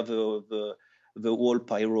think we have the whole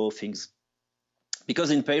pyro things.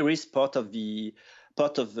 Because in Paris, part of the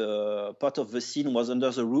scene was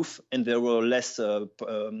under the roof, and there were less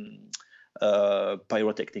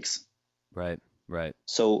pyrotechnics. Right.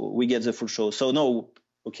 So we get the full show. So no,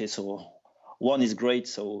 okay. So one is great.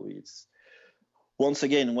 So it's. Once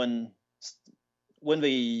again, when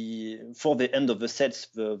they for the end of the sets,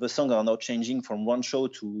 the songs are now changing from one show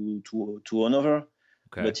to another.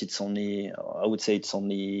 Okay. But it's only, I would say, it's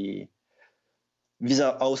only these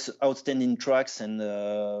are outstanding tracks, and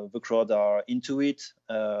the crowd are into it.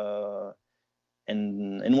 And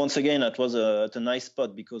once again, that was at a nice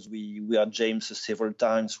spot because we had James several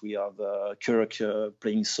times. We have Kirk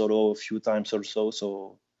playing solo a few times also.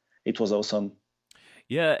 So it was awesome.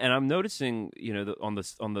 Yeah, and I'm noticing, you know, on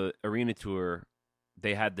the arena tour,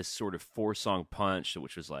 they had this sort of 4-song punch,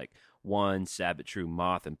 which was like One, Sabbath, True,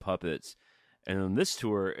 Moth, and Puppets. And on this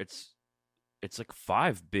tour, it's like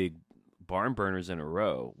 5 big barn burners in a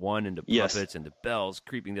row. One into Puppets, into Bells,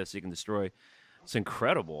 Creeping Death, Seek and Destroy. It's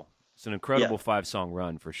incredible. It's an incredible 5-song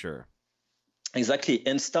run for sure. Exactly,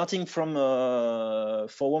 and starting from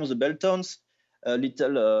For Worms the Belltones, a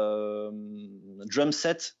little drum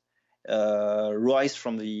set. Rise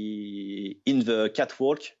from in the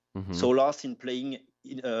catwalk. Mm-hmm. So Lars in playing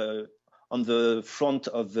on the front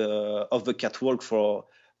of the catwalk for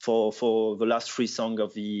the last 3 songs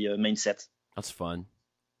of the main set. That's fun.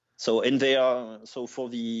 So and they are for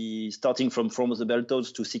the starting from the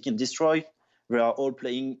Belltones to Seek and Destroy, they are all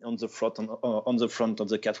playing on the front of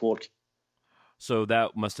the catwalk. So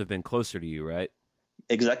that must have been closer to you, right?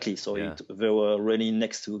 Exactly. So they were really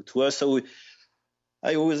next to us. So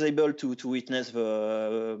I was able to witness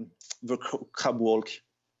the crab walk.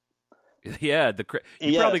 Yeah,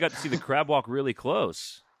 you probably got to see the crab walk really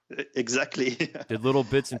close. Exactly. Did little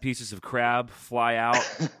bits and pieces of crab fly out,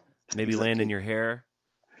 maybe land in your hair?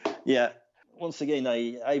 Yeah. Once again,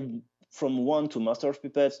 I from one to Master of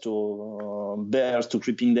Puppets to Bears to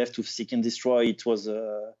Creeping Death to Seek and Destroy, it was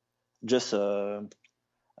just an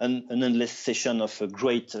endless session of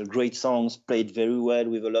great songs played very well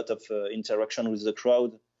with a lot of interaction with the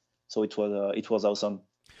crowd. So it was awesome.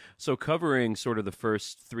 So covering sort of the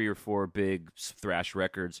first 3 or 4 big thrash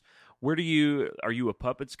records, are you a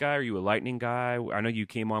Puppets guy? Are you a Lightning guy? I know you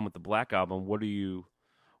came on with the Black Album. Where do you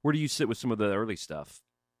sit with some of the early stuff?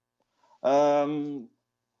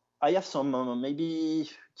 I have some maybe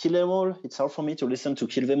Kill Them All. It's hard for me to listen to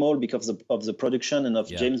Kill Them All because of the production and of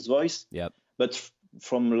James' voice. Yep. But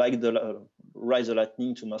from like the Rise of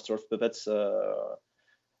Lightning to Master of Puppets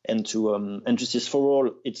and to and Justice for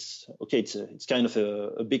All, it's okay. It's kind of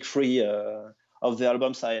a big three of the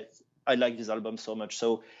albums. I like this album so much.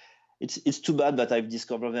 So it's too bad that I've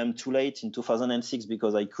discovered them too late in 2006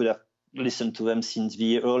 because I could have listened to them since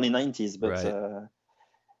the early 90s. But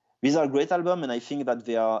these are great albums, and I think that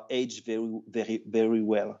they are aged very, very, very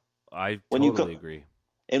well. I totally agree.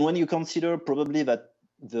 And when you consider probably that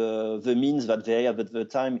the means that they have at the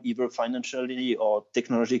time, either financially or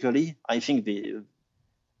technologically, I think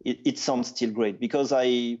it sounds still great. Because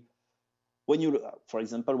for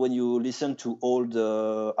example, when you listen to old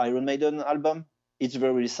Iron Maiden album, it's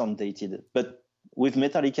very sound dated. But with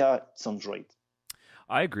Metallica, it sounds great.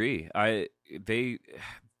 I agree.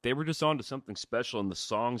 They were just on to something special, and the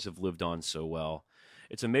songs have lived on so well.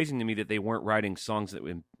 It's amazing to me that they weren't writing songs that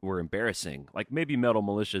were embarrassing. Like maybe Metal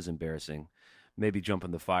Militia is embarrassing, maybe Jump in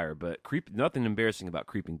the Fire, but nothing embarrassing about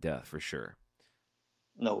Creeping Death for sure.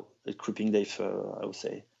 No, Creeping Death, I would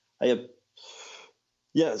say.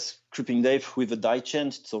 Creeping Death with a die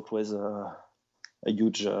chant. It's always a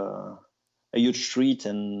huge street,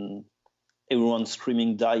 and everyone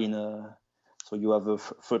screaming die so you have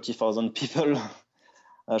 30,000 people.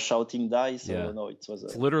 Shouting die. So no, it was.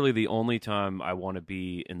 It's literally the only time I want to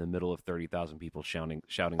be in the middle of 30,000 people shouting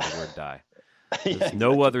the word die. There's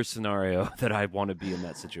no other scenario that I want to be in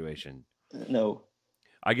that situation. No.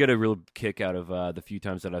 I get a real kick out of the few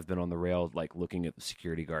times that I've been on the rail, like looking at the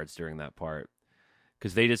security guards during that part,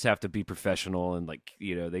 because they just have to be professional and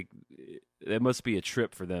it must be a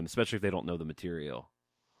trip for them, especially if they don't know the material.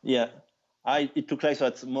 Yeah, it looked like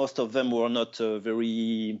that most of them were not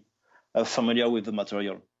very familiar with the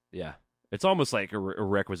material. Yeah, it's almost like a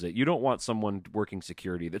requisite. You don't want someone working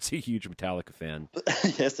security that's a huge Metallica fan.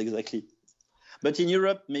 Yes, exactly. But in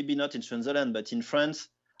Europe, maybe not in Switzerland, but in France,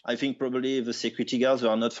 I think probably the security guards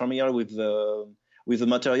are not familiar with the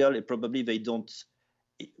material. And probably they don't,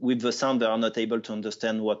 with the sound, they are not able to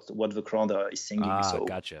understand what the crowd is singing. So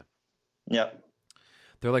gotcha. Yeah.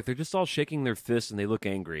 They're just all shaking their fists and they look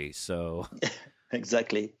angry. So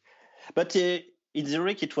exactly. But in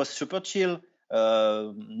Zurich, it was super chill.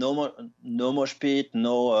 No mosh pit,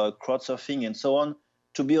 no crowd surfing, and so on.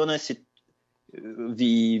 To be honest,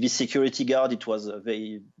 the security guard, it was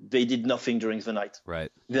they did nothing during the night.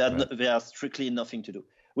 Right. They had strictly nothing to do,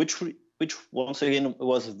 which once again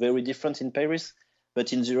was very different in Paris.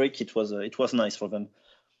 But in Zurich, it was nice for them.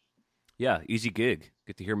 Yeah, easy gig.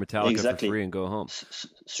 Get to hear Metallica for free and go home.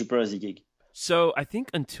 Super easy gig. So I think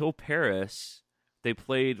until Paris, they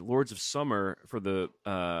played Lords of Summer for the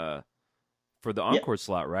encore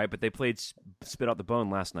slot, right? But they played Spit Out the Bone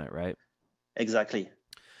last night, right? Exactly.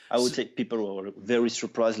 I would say people were very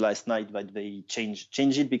surprised last night that they changed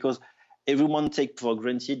it because everyone take for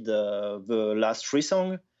granted the last three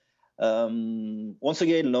songs. Once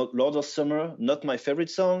again, Lords of Summer, not my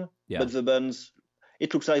favorite song, but the band's.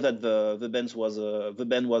 It looks like that the band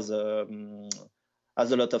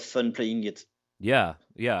has a lot of fun playing it. Yeah.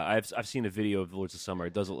 I've seen a video of Lords of Summer.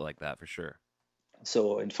 It does look like that for sure.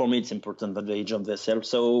 So, and for me, it's important that they jump themselves.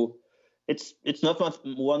 So, it's not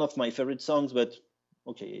one of my favorite songs, but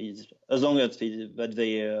okay, as long as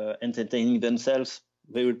they entertaining themselves,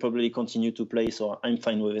 they will probably continue to play. So I'm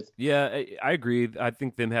fine with it. Yeah, I agree. I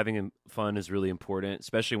think them having fun is really important,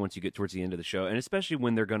 especially once you get towards the end of the show, and especially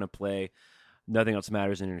when they're going to play Nothing Else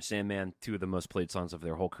Matters and Enter Sandman, two of the most played songs of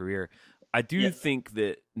their whole career. I do think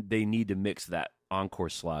that they need to mix that encore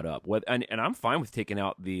slot up. And I'm fine with taking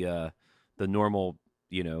out the normal,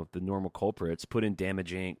 the normal culprits. Put in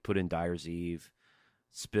Damage Inc., put in Dyer's Eve,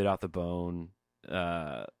 Spit Out the Bone.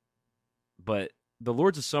 But the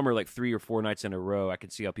Lords of Summer, like 3 or 4 nights in a row, I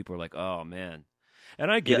can see how people are like, oh man.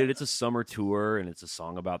 And I get it. It's a summer tour, and it's a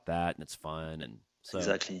song about that, and it's fun. And so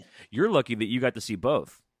exactly. You're lucky that you got to see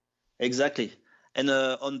both. Exactly. And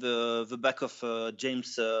on the back of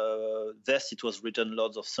James' vest, it was written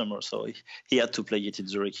Lords of Summer, so he had to play it in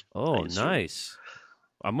Zurich. Oh, nice.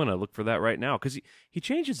 I'm going to look for that right now, because he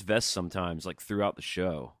changes vests sometimes, like throughout the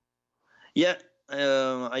show. Yeah,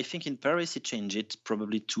 I think in Paris he changed it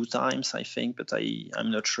probably 2 times, I think, but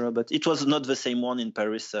I'm not sure. But it was not the same one in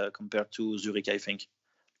Paris compared to Zurich, I think.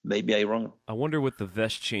 Maybe I'm wrong. I wonder what the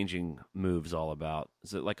vest changing move's all about.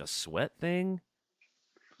 Is it like a sweat thing?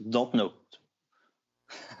 Don't know.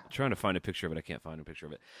 I'm trying to find a picture of it. I can't find a picture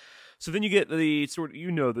of it. So then you get the sort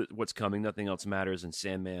of, what's coming. Nothing Else Matters and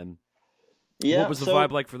Sandman. Yeah. What was the vibe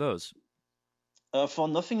like for those? For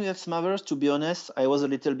Nothing Else Matters, to be honest, I was a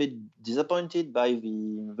little bit disappointed by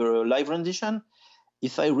the live rendition.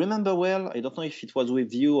 if I remember well, I don't know if it was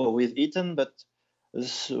with you or with Ethan, but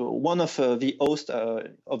one of the hosts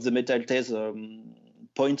of the Metal Tales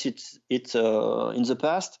pointed it in the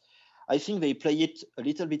past. I think they play it a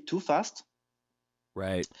little bit too fast.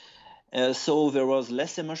 Right. So there was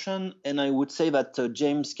less emotion, and I would say that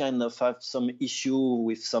James kind of had some issue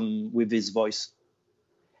with his voice,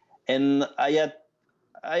 and I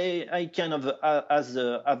kind of have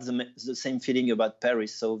the same feeling about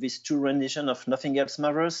Paris. So these two renditions of Nothing Else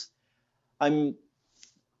Matters, I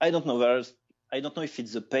don't know. I don't know if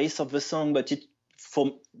it's the pace of the song, but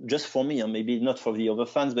just for me, and maybe not for the other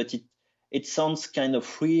fans, but it sounds kind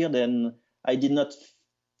of weird, and I did not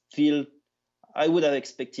feel. I would have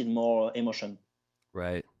expected more emotion.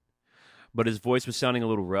 Right. But his voice was sounding a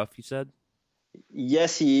little rough, you said?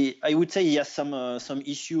 Yes, I would say he has some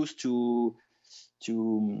issues to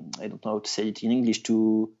I don't know how to say it in English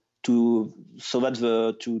to keep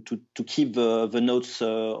the notes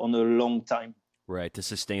on a long time. Right, to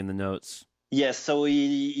sustain the notes. Yes, so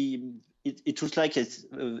it was like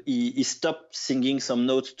he stopped singing some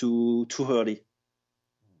notes too early.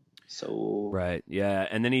 So right, yeah,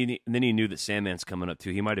 and then he knew that Sandman's coming up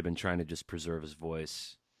too. He might have been trying to just preserve his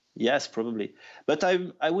voice. Yes, probably. But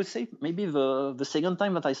I would say maybe the second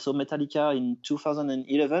time that I saw Metallica in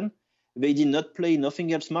 2011, they did not play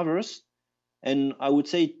Nothing Else Matters, and I would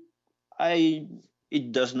say I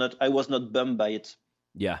was not bummed by it.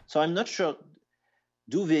 Yeah. So I'm not sure.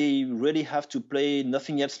 Do they really have to play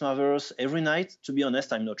Nothing Else Matters every night? To be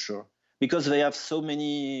honest, I'm not sure, because they have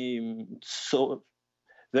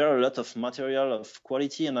there are a lot of material of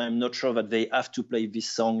quality, and I'm not sure that they have to play this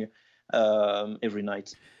song every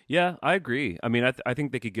night. Yeah, I agree. I mean, I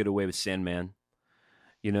think they could get away with Sandman.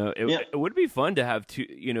 You know, it would be fun to have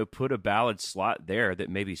put a ballad slot there that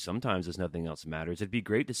maybe sometimes as Nothing Else Matters. It'd be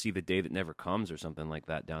great to see The Day That Never Comes or something like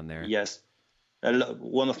that down there. Yes,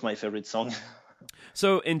 one of my favorite songs.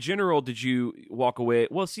 So, in general, did you walk away?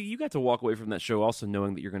 Well, see, you got to walk away from that show also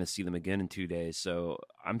knowing that you're going to see them again in 2 days. So,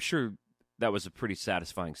 I'm sure that was a pretty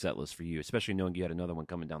satisfying set list for you, especially knowing you had another one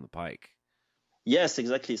coming down the pike. Yes,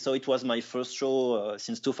 exactly. So, it was my first show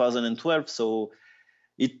since 2012. So,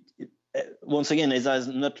 once again, as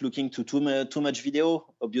I'm not looking to too much video,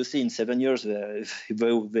 obviously in 7 years,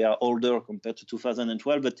 they are older compared to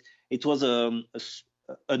 2012, but it was a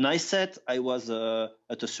nice set. I was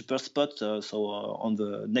at a super spot, on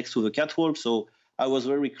the next to the catwalk. So I was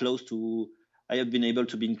very close to. I have been able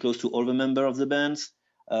to be close to all the members of the bands.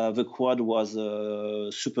 The crowd was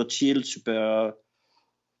super chill, super.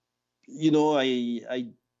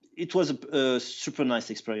 It was a super nice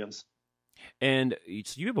experience. And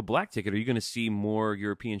so you have a black ticket. Are you going to see more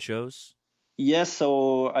European shows? Yes,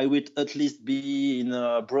 so I will at least be in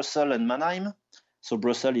Brussels and Mannheim. So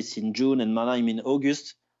Brussels is in June and Mannheim in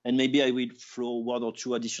August. And maybe I will throw 1 or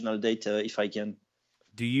 2 additional dates if I can.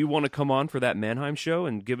 Do you want to come on for that Mannheim show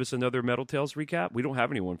and give us another Metal Tales recap? We don't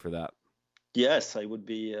have anyone for that. Yes, I would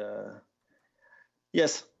be.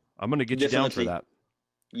 Yes. I'm going to get definitely. You down for that.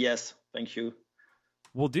 Yes, thank you.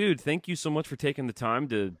 Well, dude, thank you so much for taking the time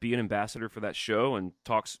to be an ambassador for that show and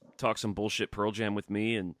talk some bullshit Pearl Jam with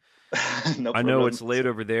me. And no I know it's late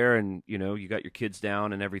over there, and you got your kids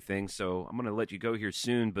down and everything. So I'm going to let you go here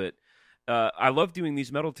soon. But I love doing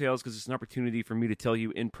these Metal Tales because it's an opportunity for me to tell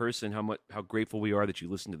you in person how grateful we are that you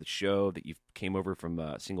listen to the show, that you came over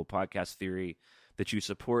from Single Podcast Theory, that you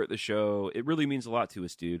support the show. It really means a lot to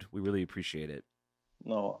us, dude. We really appreciate it.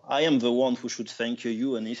 No, I am the one who should thank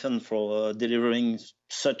you and Ethan for delivering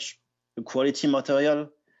such quality material.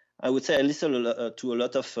 I would say I listen to a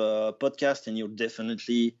lot of podcasts, and you're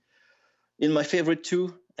definitely in my favorite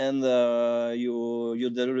too. And you're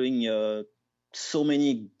delivering so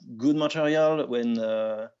many good material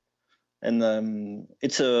and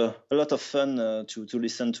it's a lot of fun to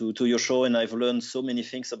listen to your show. And I've learned so many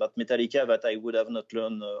things about Metallica that I would have not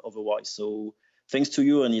learned otherwise. So thanks to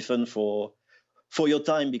you and Ethan for your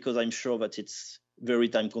time, because I'm sure that it's very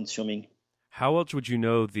time consuming. How else would you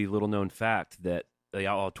know the little known fact that the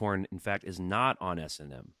Outlaw Torn, in fact, is not on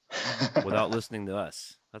S&M without listening to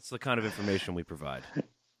us? That's the kind of information we provide.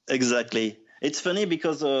 Exactly. It's funny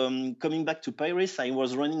because coming back to Paris, I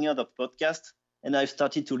was running out of podcasts, and I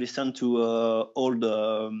started to listen to all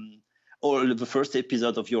the first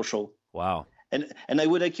episode of your show. Wow. And I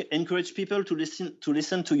would encourage people to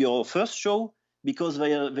listen to your first show, because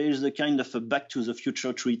there is a kind of a Back to the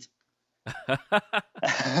Future treat.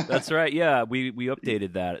 That's right. Yeah, we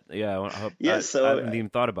updated that. Yeah, I haven't even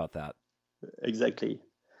thought about that. Exactly.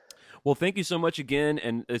 Well, thank you so much again,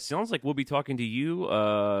 and it sounds like we'll be talking to you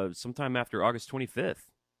sometime after August 25th.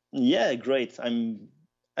 Yeah, great. I'm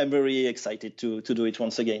I'm very excited to do it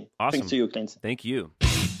once again. Awesome. Thanks to you, Clint. Thank you.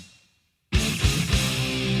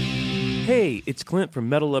 Hey, it's Clint from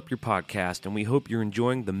Metal Up Your Podcast, and we hope you're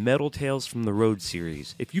enjoying the Metal Tales from the Road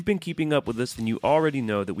series. If you've been keeping up with us, then you already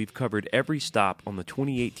know that we've covered every stop on the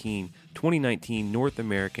 2018-2019 North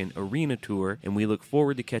American Arena Tour, and we look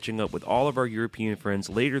forward to catching up with all of our European friends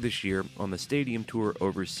later this year on the Stadium Tour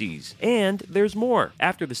overseas. And there's more!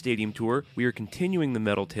 After the Stadium Tour, we are continuing the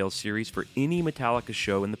Metal Tales series for any Metallica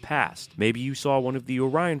show in the past. Maybe you saw one of the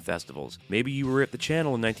Orion festivals. Maybe you were at the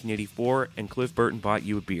Channel in 1984 and Cliff Burton bought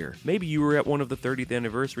you a beer. Maybe you were at one of the 30th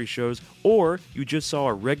anniversary shows, or you just saw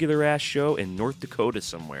a regular-ass show in North Dakota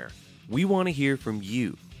somewhere. We want to hear from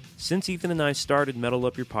you. Since Ethan and I started Metal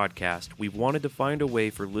Up Your Podcast, we've wanted to find a way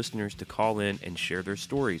for listeners to call in and share their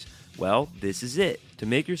stories. Well, this is it. To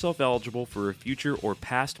make yourself eligible for a future or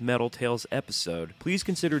past Metal Tales episode, please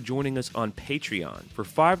consider joining us on Patreon. For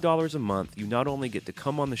 $5 a month, you not only get to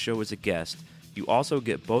come on the show as a guest, you also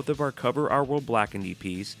get both of our Cover Our World Blackened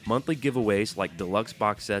EPs, monthly giveaways like deluxe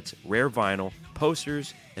box sets, rare vinyl,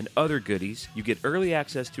 posters, and other goodies. You get early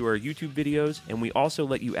access to our YouTube videos, and we also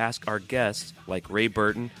let you ask our guests, like Ray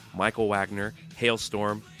Burton, Michael Wagner,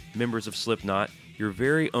 Hailstorm, members of Slipknot, your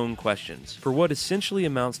very own questions. For what essentially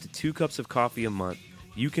amounts to 2 cups of coffee a month,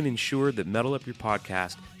 you can ensure that Metal Up Your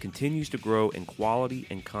Podcast continues to grow in quality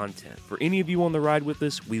and content. For any of you on the ride with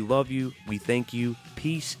us, we love you, we thank you,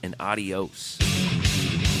 peace and adios. Thank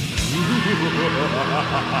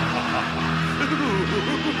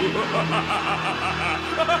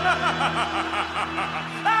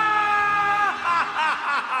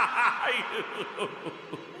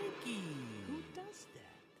you.